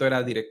momento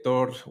era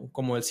director,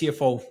 como el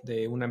CFO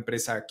de una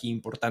empresa aquí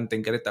importante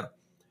en Querétaro.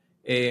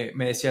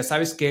 Me decía,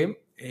 ¿sabes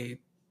qué?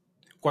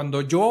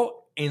 Cuando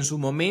yo en su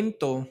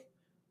momento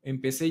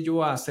empecé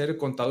yo a ser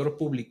contador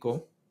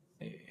público,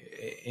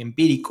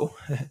 empírico,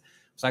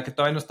 o sea que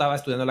todavía no estaba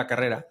estudiando la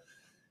carrera,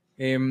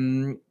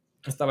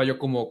 estaba yo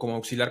como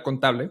auxiliar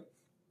contable.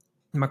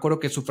 Me acuerdo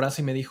que su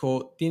frase me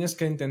dijo, tienes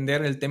que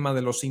entender el tema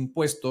de los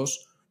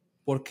impuestos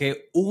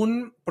porque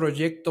un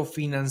proyecto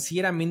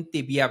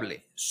financieramente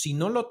viable, si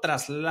no lo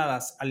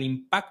trasladas al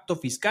impacto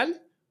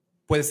fiscal,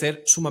 puede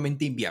ser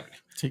sumamente inviable.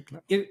 Sí,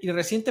 claro. Y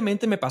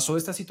recientemente me pasó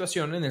esta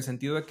situación en el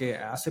sentido de que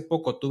hace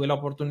poco tuve la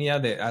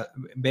oportunidad de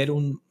ver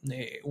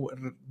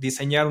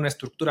diseñar una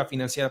estructura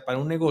financiera para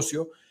un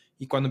negocio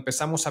y cuando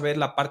empezamos a ver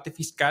la parte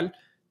fiscal,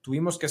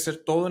 tuvimos que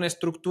hacer toda una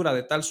estructura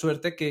de tal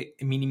suerte que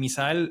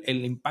minimizar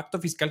el impacto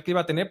fiscal que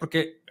iba a tener,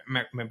 porque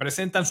me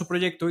presentan su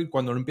proyecto y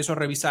cuando lo empiezo a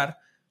revisar,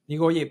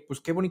 digo, oye, pues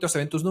qué bonitos se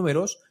ven tus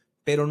números,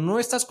 pero no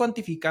estás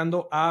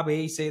cuantificando A,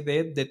 B y C,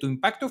 D de tu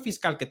impacto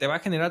fiscal que te va a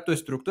generar tu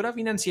estructura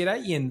financiera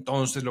y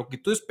entonces lo que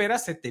tú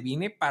esperas se te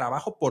viene para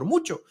abajo por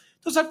mucho.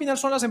 Entonces al final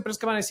son las empresas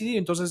que van a decidir,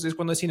 entonces es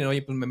cuando deciden,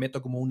 oye, pues me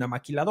meto como una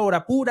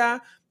maquiladora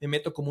pura, me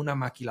meto como una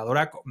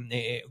maquiladora,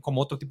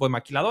 como otro tipo de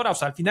maquiladora, o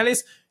sea, al final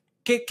es,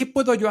 ¿qué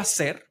puedo yo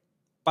hacer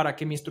para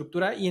que mi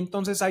estructura? Y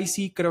entonces ahí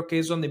sí creo que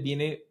es donde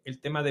viene el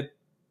tema de,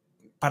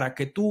 para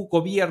que tu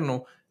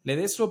gobierno le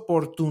des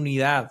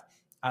oportunidad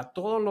a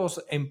todas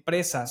las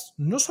empresas,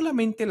 no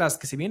solamente las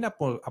que se vienen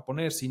a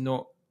poner,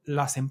 sino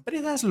las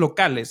empresas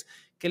locales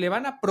que le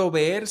van a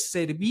proveer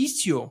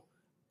servicio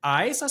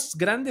a esas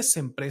grandes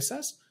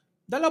empresas,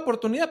 da la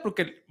oportunidad,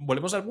 porque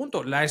volvemos al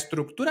punto, la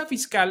estructura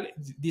fiscal,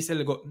 dice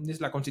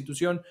la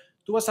Constitución,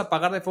 tú vas a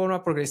pagar de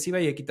forma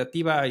progresiva y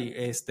equitativa y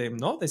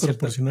 ¿no? De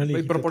Proporcional y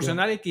equitativa.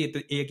 proporcional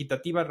y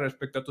equitativa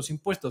respecto a tus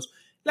impuestos.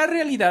 La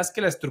realidad es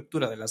que la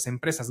estructura de las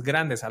empresas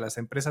grandes a las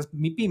empresas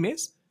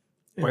MIPYMES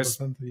pues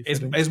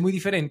es muy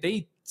diferente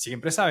y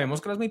siempre sabemos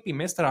que las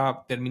MIPYMES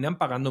terminan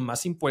pagando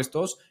más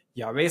impuestos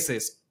y a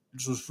veces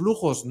sus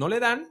flujos no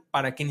le dan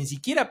para que ni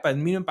siquiera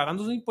terminen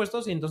pagando sus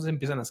impuestos y entonces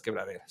empiezan las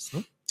quebraderas,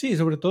 ¿no? Sí,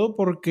 sobre todo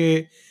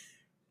porque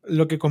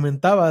lo que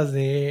comentabas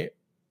de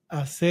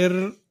hacer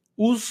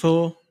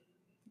uso,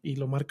 y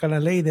lo marca la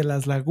ley, de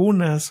las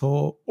lagunas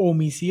o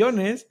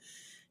omisiones,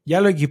 ya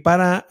lo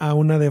equipara a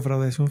una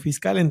defraudación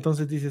fiscal.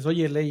 Entonces dices,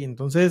 oye, ley,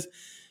 entonces,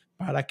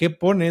 ¿para qué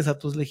pones a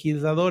tus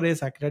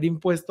legisladores a crear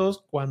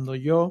impuestos cuando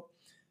yo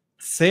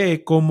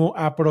sé cómo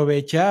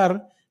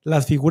aprovechar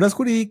las figuras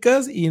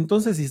jurídicas? Y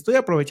entonces, si estoy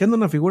aprovechando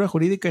una figura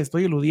jurídica,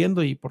 estoy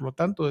eludiendo y por lo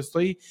tanto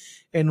estoy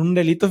en un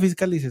delito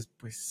fiscal. Dices,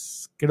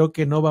 pues creo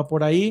que no va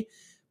por ahí,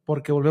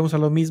 porque volvemos a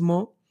lo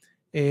mismo.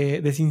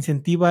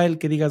 Desincentiva el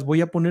que digas,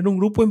 voy a poner un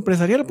grupo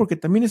empresarial, porque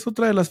también es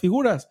otra de las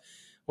figuras.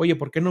 Oye,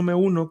 ¿por qué no me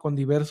uno con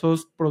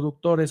diversos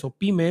productores o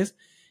pymes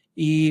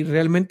y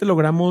realmente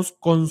logramos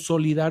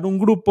consolidar un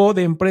grupo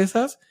de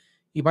empresas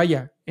y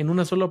vaya, en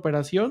una sola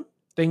operación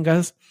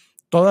tengas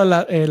toda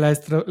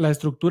la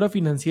estructura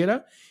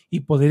financiera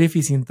y poder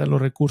eficientar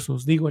los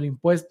recursos? Digo, el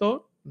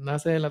impuesto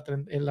nace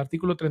del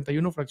artículo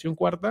 31, fracción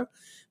cuarta,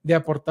 de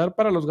aportar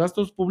para los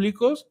gastos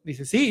públicos.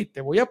 Dice, sí,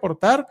 te voy a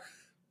aportar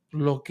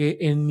lo que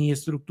en mi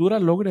estructura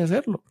logre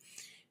hacerlo.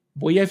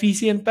 Voy a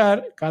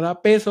eficientar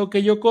cada peso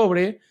que yo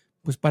cobre,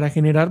 pues para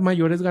generar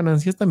mayores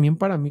ganancias también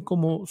para mí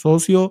como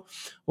socio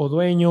o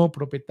dueño,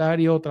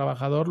 propietario,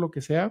 trabajador, lo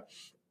que sea,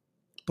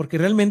 porque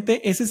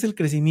realmente ese es el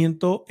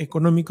crecimiento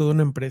económico de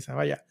una empresa.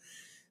 Vaya,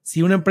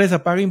 si una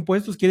empresa paga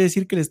impuestos, quiere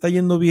decir que le está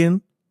yendo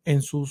bien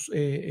en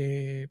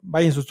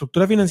en su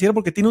estructura financiera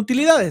porque tiene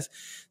utilidades.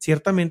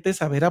 Ciertamente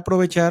saber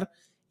aprovechar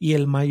y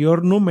el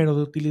mayor número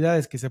de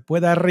utilidades que se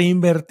pueda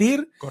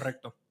reinvertir.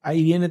 Correcto.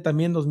 Ahí viene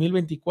también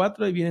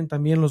 2024, ahí vienen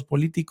también los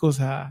políticos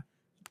a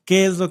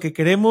qué es lo que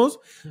queremos.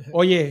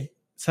 Oye,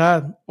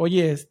 SAD,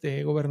 oye,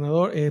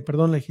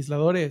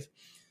 legisladores,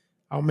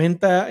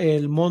 aumenta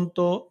el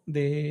monto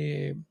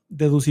de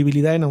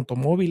deducibilidad en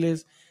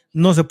automóviles.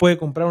 No se puede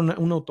comprar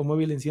un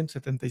automóvil en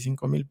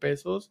 175,000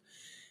 pesos.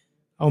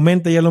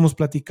 Aumenta, ya lo hemos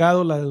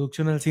platicado, la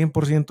deducción al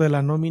 100% de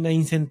la nómina.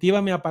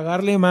 Incentívame a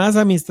pagarle más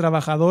a mis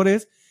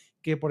trabajadores,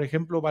 que por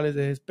ejemplo vales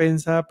de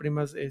despensa,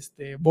 primas,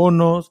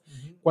 bonos,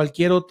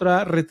 cualquier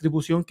otra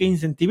retribución que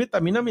incentive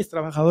también a mis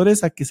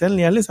trabajadores a que sean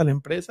leales a la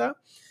empresa.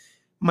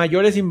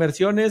 Mayores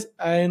inversiones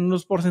en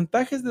los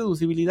porcentajes de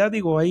deducibilidad,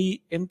 digo,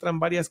 ahí entran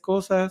varias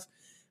cosas.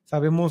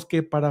 Sabemos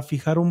que para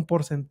fijar un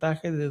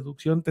porcentaje de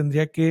deducción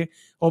tendría que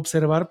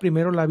observar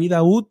primero la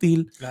vida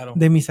útil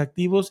de mis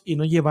activos y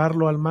no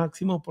llevarlo al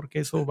máximo, porque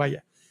eso,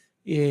 vaya,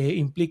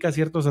 implica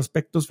ciertos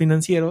aspectos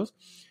financieros,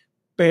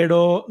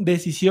 pero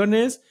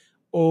decisiones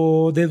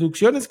o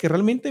deducciones que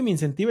realmente me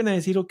incentiven a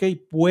decir, ok,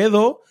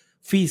 puedo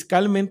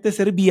fiscalmente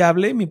ser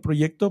viable mi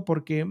proyecto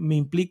porque me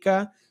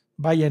implica,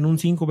 vaya, en un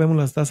 5 vemos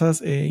las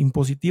tasas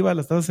impositivas,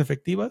 las tasas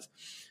efectivas,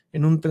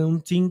 en un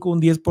 5,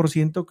 un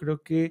 10%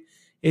 creo que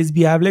es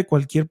viable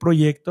cualquier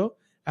proyecto.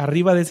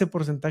 Arriba de ese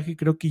porcentaje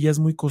creo que ya es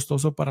muy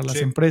costoso para las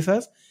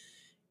empresas.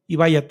 Y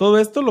vaya, todo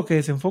esto lo que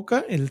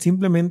desenfoca el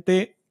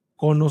simplemente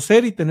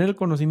conocer y tener el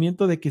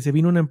conocimiento de que se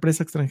vino una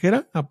empresa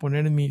extranjera a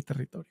poner en mi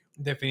territorio.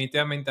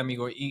 Definitivamente,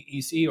 amigo.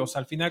 Y sí, o sea,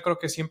 al final creo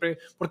que siempre,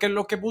 porque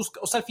lo que busca,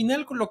 o sea, al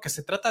final lo que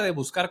se trata de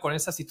buscar con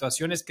esta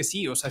situación es que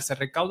sí, o sea, se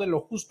recaude lo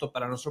justo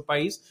para nuestro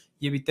país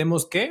y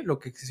evitemos que lo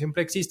que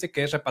siempre existe,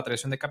 que es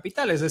repatriación de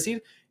capital. Es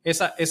decir,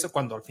 eso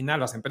cuando al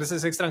final las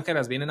empresas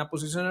extranjeras vienen a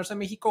posicionarse en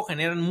México,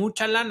 generan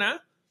mucha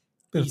lana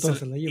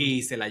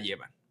y se la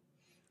llevan.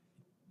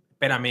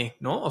 Espérame,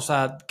 ¿no? O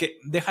sea, que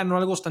dejan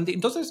algo bastante.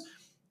 Entonces,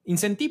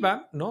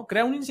 incentiva, ¿no?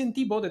 Crea un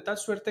incentivo de tal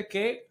suerte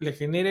que le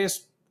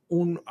generes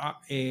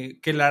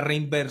que la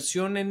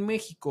reinversión en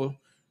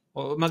México,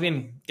 o más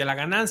bien, que la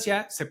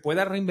ganancia se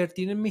pueda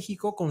reinvertir en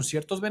México con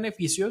ciertos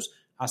beneficios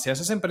hacia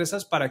esas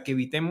empresas para que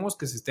evitemos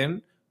que se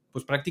estén,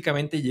 pues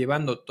prácticamente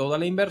llevando toda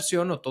la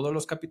inversión o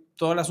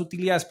todas las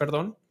utilidades,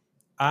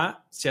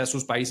 hacia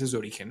sus países de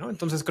origen, ¿no?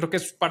 Entonces creo que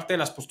es parte de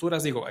las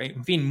posturas, digo,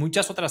 en fin,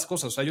 muchas otras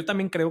cosas. O sea, yo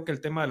también creo que el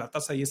tema de la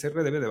tasa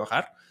ISR debe de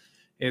bajar,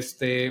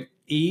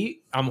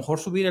 y a lo mejor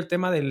subir el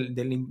tema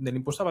del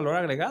impuesto a valor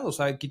agregado, o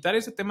sea, quitar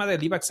ese tema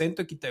del IVA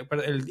exento,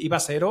 el IVA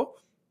cero,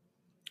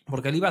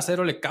 porque el IVA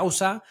cero le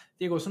causa,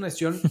 digo, es una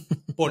decisión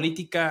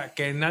política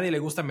que a nadie le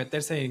gusta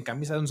meterse en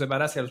camisa de once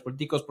varas hacia los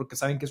políticos porque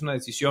saben que es una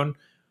decisión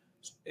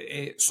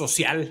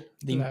social,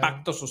 de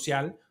impacto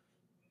social,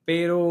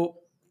 pero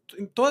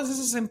todas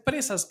esas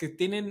empresas que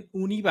tienen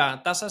un IVA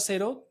a tasa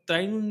cero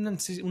traen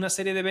una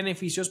serie de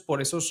beneficios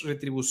por esas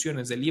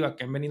retribuciones del IVA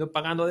que han venido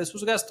pagando de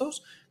sus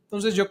gastos.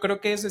 Entonces yo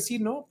creo que es decir,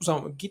 ¿no? O sea,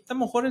 quita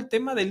mejor el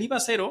tema del IVA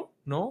cero,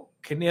 ¿no?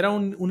 Genera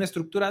una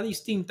estructura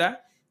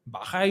distinta,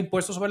 baja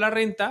impuestos sobre la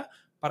renta,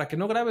 para que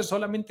no grave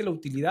solamente la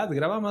utilidad,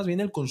 graba más bien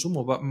el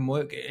consumo,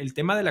 el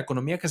tema de la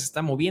economía que se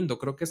está moviendo.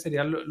 Creo que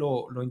sería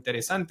lo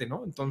interesante,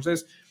 ¿no?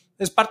 Entonces,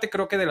 es parte,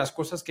 creo que, de las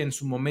cosas que en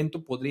su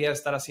momento podría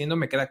estar haciendo.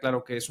 Me queda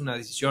claro que es una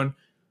decisión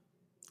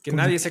que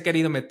nadie se ha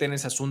querido meter en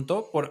ese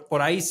asunto.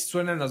 Por ahí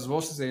suenan las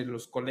voces de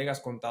los colegas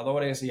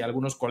contadores y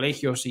algunos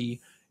colegios,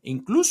 y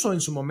incluso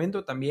en su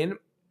momento también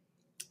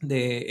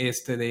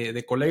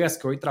de colegas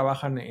que hoy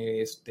trabajan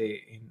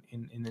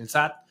en el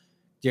SAT,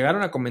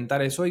 llegaron a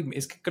comentar eso, y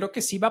es que creo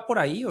que sí va por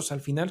ahí. O sea,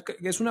 al final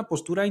es una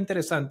postura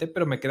interesante,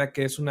 pero me queda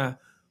que es una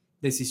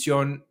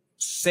decisión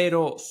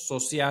cero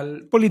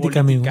social, política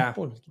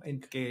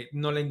en que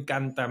no le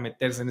encanta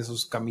meterse en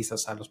esas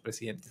camisas a los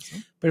presidentes, ¿no?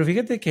 Pero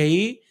fíjate que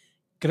ahí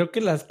creo que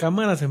las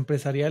cámaras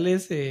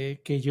empresariales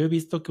que yo he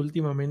visto que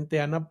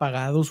últimamente han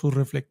apagado sus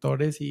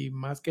reflectores y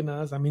más que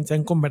nada también se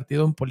han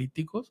convertido en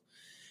políticos,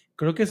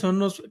 creo que son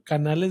los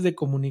canales de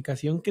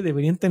comunicación que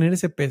deberían tener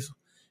ese peso.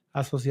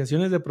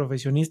 Asociaciones de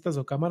profesionistas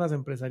o cámaras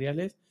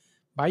empresariales,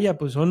 vaya,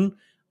 pues son,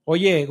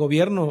 oye,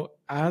 gobierno,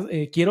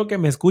 quiero que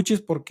me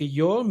escuches porque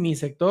yo, mi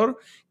sector,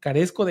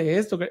 carezco de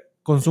esto.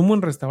 Consumo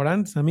en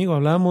restaurantes, amigo.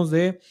 Hablábamos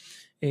de,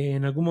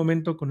 en algún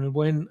momento con el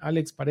buen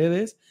Alex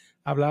Paredes,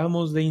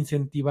 hablábamos de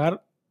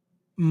incentivar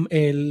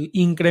el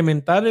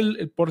incrementar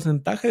el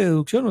porcentaje de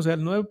deducción, o sea,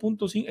 el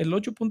 9.5, el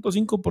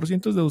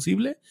 8.5% es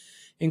deducible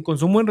en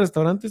consumo en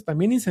restaurantes.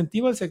 También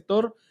incentiva el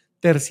sector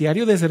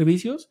terciario de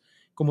servicios.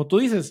 Como tú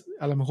dices,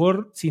 a lo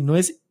mejor si no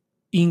es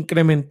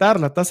incrementar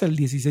la tasa del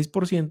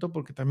 16%,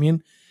 porque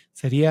también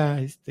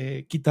sería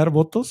quitar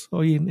votos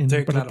hoy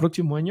para claro, el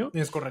próximo año.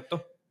 Es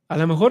correcto. A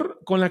lo mejor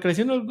con la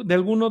creación de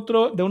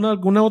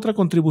alguna otra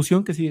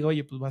contribución que se diga,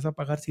 oye, pues vas a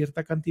pagar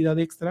cierta cantidad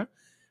extra,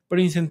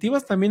 pero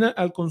incentivas también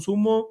al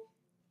consumo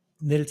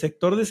del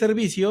sector de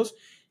servicios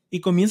y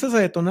comienzas a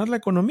detonar la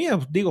economía.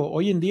 Digo,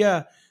 hoy en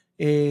día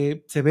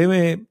se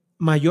ve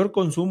mayor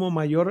consumo,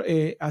 mayor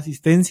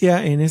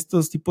asistencia en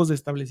estos tipos de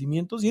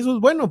establecimientos, y eso es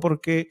bueno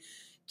porque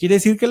quiere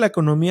decir que la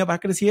economía va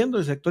creciendo.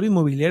 El sector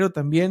inmobiliario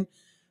también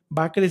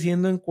va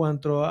creciendo en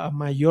cuanto a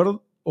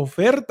mayor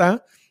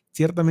oferta.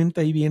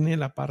 Ciertamente ahí viene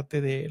la parte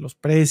de los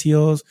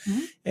precios.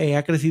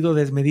 Ha crecido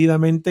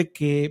desmedidamente,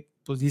 que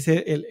pues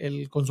dice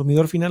el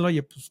consumidor final,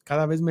 oye, pues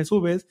cada vez me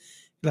subes.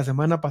 La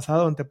semana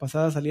pasada o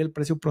antepasada salía el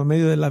precio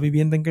promedio de la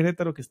vivienda en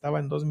Querétaro, que estaba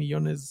en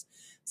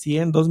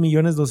 2.100.000,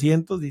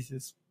 2.200.000.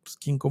 Dices, pues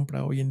 ¿quién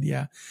compra hoy en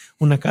día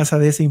una casa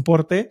de ese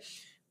importe?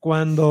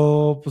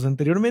 Cuando, pues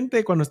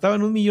anteriormente, cuando estaba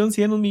en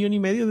 1.100.000,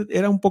 1.500.000,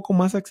 era un poco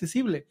más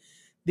accesible.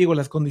 Digo,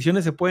 las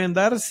condiciones se pueden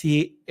dar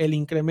si el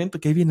incremento,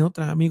 que ahí viene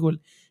otra, amigo,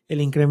 el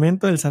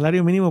incremento del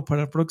salario mínimo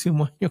para el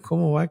próximo año,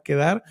 ¿cómo va a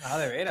quedar?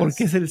 De veras.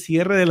 Porque es el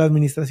cierre de la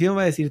administración,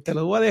 va a decir, te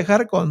lo voy a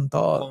dejar con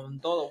todo. Con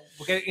todo.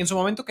 Porque en su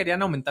momento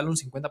querían aumentarle un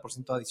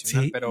 50%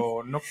 adicional, sí,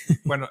 pero no,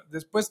 bueno,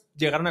 después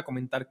llegaron a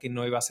comentar que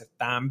no iba a ser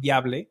tan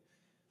viable.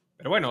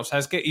 Pero bueno, o sea,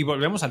 es que, y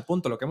volvemos al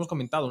punto, lo que hemos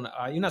comentado,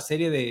 hay una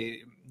serie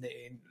de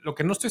lo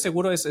que no estoy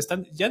seguro es,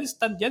 ¿ya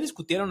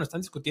discutieron o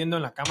están discutiendo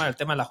en la Cámara el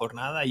tema de la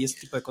jornada y ese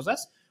tipo de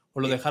cosas? ¿O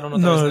lo dejaron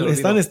otra vez? No,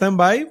 están en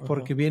stand-by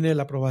porque viene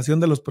la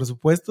aprobación de los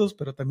presupuestos,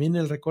 pero también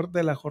el recorte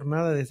de la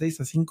jornada de 6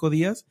 a 5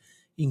 días.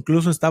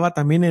 Incluso estaba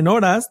también en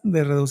horas,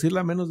 de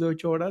reducirla a menos de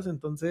 8 horas.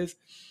 Entonces,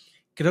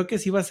 creo que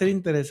sí va a ser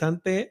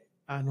interesante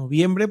a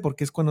noviembre,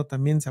 porque es cuando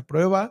también se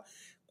aprueba,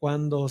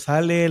 cuando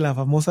sale la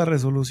famosa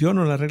resolución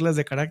o las reglas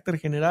de carácter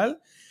general,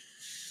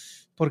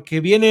 porque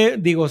viene,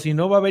 digo, si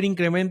no va a haber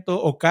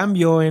incremento o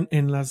cambio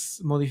en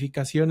las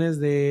modificaciones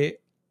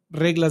de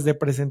reglas de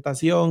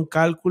presentación,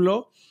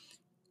 cálculo,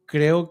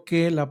 creo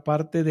que la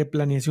parte de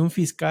planeación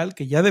fiscal,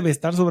 que ya debe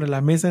estar sobre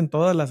la mesa en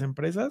todas las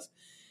empresas,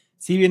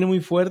 sí viene muy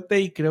fuerte,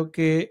 y creo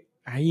que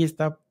ahí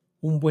está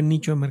un buen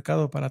nicho de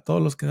mercado para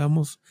todos los que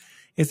damos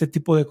este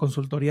tipo de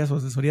consultorías o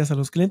asesorías a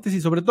los clientes,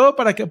 y sobre todo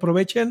para que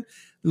aprovechen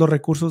los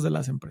recursos de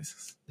las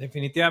empresas.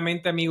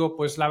 Definitivamente, amigo,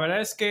 pues la verdad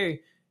es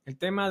que el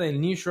tema del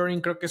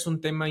Nearshoring creo que es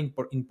un tema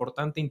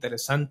importante,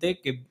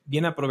 interesante, que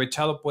bien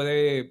aprovechado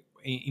puede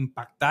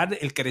impactar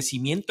el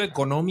crecimiento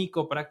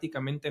económico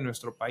prácticamente en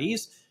nuestro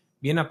país.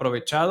 Bien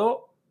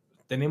aprovechado,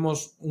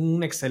 tenemos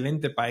un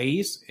excelente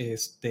país,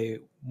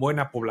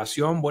 buena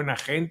población, buena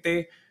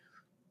gente.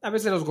 A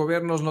veces los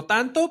gobiernos no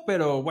tanto,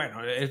 pero bueno,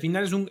 al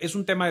final es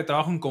un tema de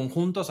trabajo en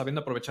conjunto,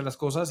 sabiendo aprovechar las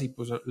cosas, y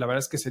pues la verdad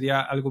es que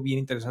sería algo bien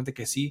interesante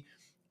que sí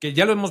que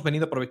ya lo hemos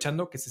venido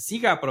aprovechando, que se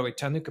siga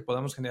aprovechando y que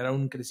podamos generar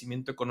un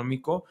crecimiento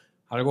económico.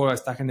 Algo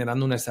está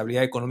generando una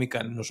estabilidad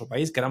económica en nuestro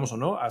país, queramos o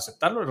no,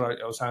 aceptarlo.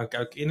 O sea, que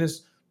a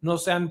quienes no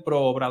sean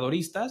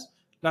pro-obradoristas,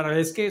 la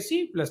realidad es que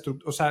sí,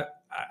 o sea,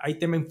 hay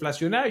tema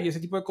inflacionario y ese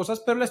tipo de cosas,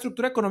 pero la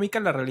estructura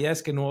económica, la realidad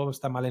es que no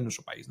está mal en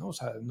nuestro país, ¿no? O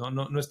sea,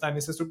 no está en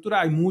esa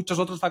estructura. Hay muchos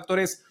otros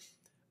factores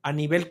a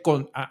nivel,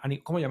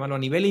 ¿cómo llamarlo? A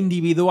nivel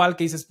individual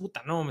que dices,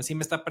 puta, no, sí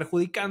me está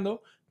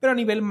perjudicando, pero a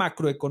nivel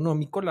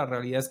macroeconómico la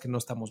realidad es que no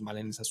estamos mal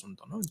en ese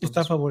asunto, ¿no? Entonces,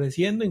 está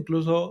favoreciendo,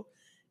 incluso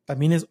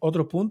también es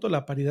otro punto,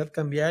 la paridad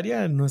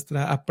cambiaria,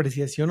 nuestra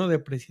apreciación o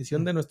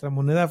depreciación de nuestra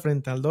moneda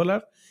frente al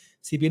dólar.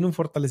 Si viene un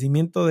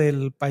fortalecimiento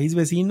del país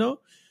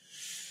vecino,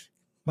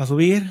 va a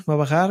subir, va a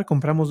bajar,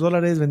 compramos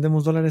dólares,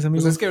 vendemos dólares,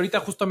 amigos. Pues es que ahorita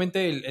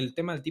justamente el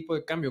tema del tipo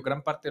de cambio,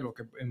 gran parte de lo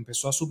que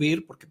empezó a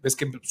subir, porque ves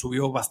que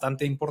subió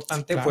bastante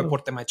importante, Claro. fue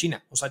por tema de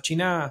China. O sea,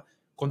 China,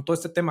 con todo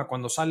este tema,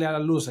 cuando sale a la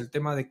luz el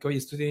tema de que, oye,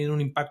 estoy teniendo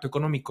un impacto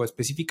económico,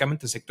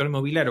 específicamente el sector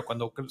inmobiliario,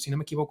 cuando, si no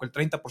me equivoco, el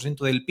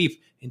 30% del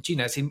PIB en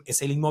China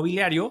es el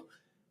inmobiliario,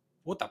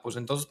 puta, pues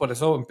entonces por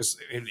eso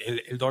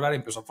el dólar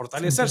empezó a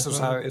fortalecerse. O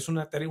sea, es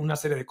una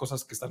serie de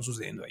cosas que están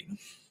sucediendo ahí, ¿no?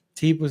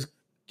 Sí, pues,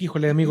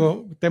 híjole,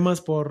 amigo,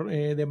 temas por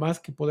demás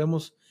que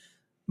podemos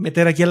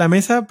meter aquí a la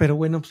mesa, pero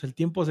bueno, pues el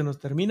tiempo se nos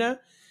termina.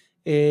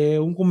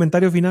 ¿Un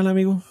comentario final,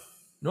 amigo?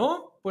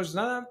 No, pues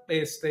nada,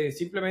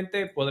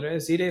 simplemente podría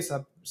decir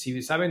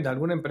si saben de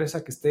alguna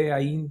empresa que esté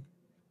ahí,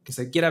 que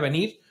se quiera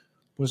venir,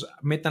 pues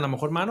metan la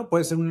mejor mano,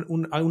 puede ser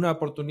alguna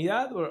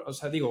oportunidad, o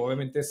sea, digo,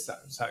 obviamente o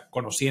sea,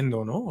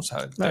 conociendo, ¿no? O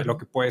sea, claro, lo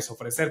que puedes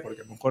ofrecer,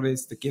 porque a lo mejor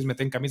quieres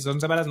meter en camisas de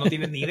 11 varas, no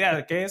tienes ni idea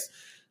de qué es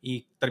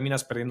y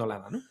terminas perdiendo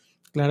lana, ¿no?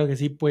 Claro que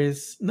sí,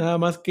 pues nada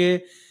más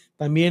que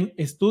también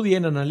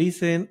estudien,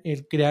 analicen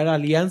el crear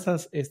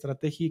alianzas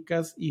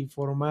estratégicas y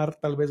formar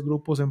tal vez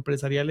grupos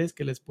empresariales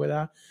que les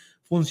pueda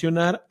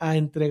funcionar a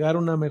entregar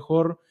una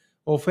mejor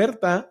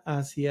oferta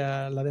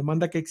hacia la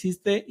demanda que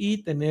existe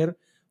y tener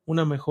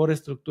una mejor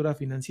estructura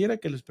financiera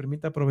que les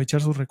permita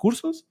aprovechar sus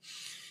recursos.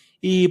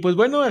 Y pues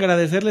bueno,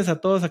 agradecerles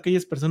a todas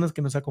aquellas personas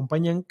que nos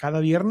acompañan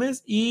cada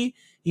viernes y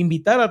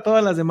invitar a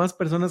todas las demás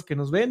personas que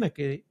nos ven a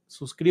que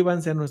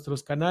suscríbanse a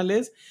nuestros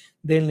canales,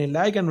 denle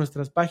like a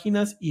nuestras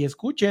páginas y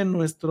escuchen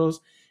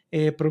nuestros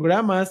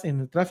programas en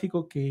el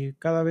tráfico que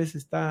cada vez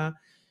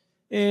está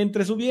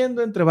entre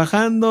subiendo, entre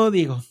bajando,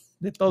 digo,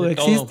 de todo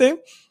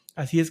existe.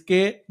 Así es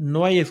que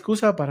no hay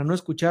excusa para no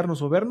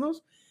escucharnos o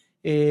vernos.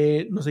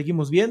 Nos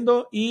seguimos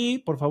viendo y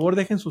por favor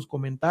dejen sus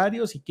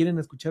comentarios si quieren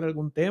escuchar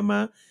algún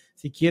tema,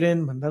 si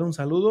quieren mandar un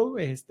saludo,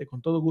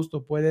 con todo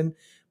gusto pueden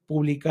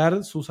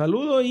publicar su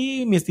saludo.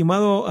 Y mi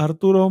estimado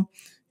Arturo,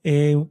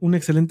 un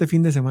excelente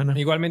fin de semana.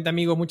 Igualmente,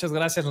 amigo, muchas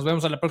gracias, nos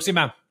vemos a la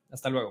próxima,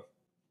 hasta luego.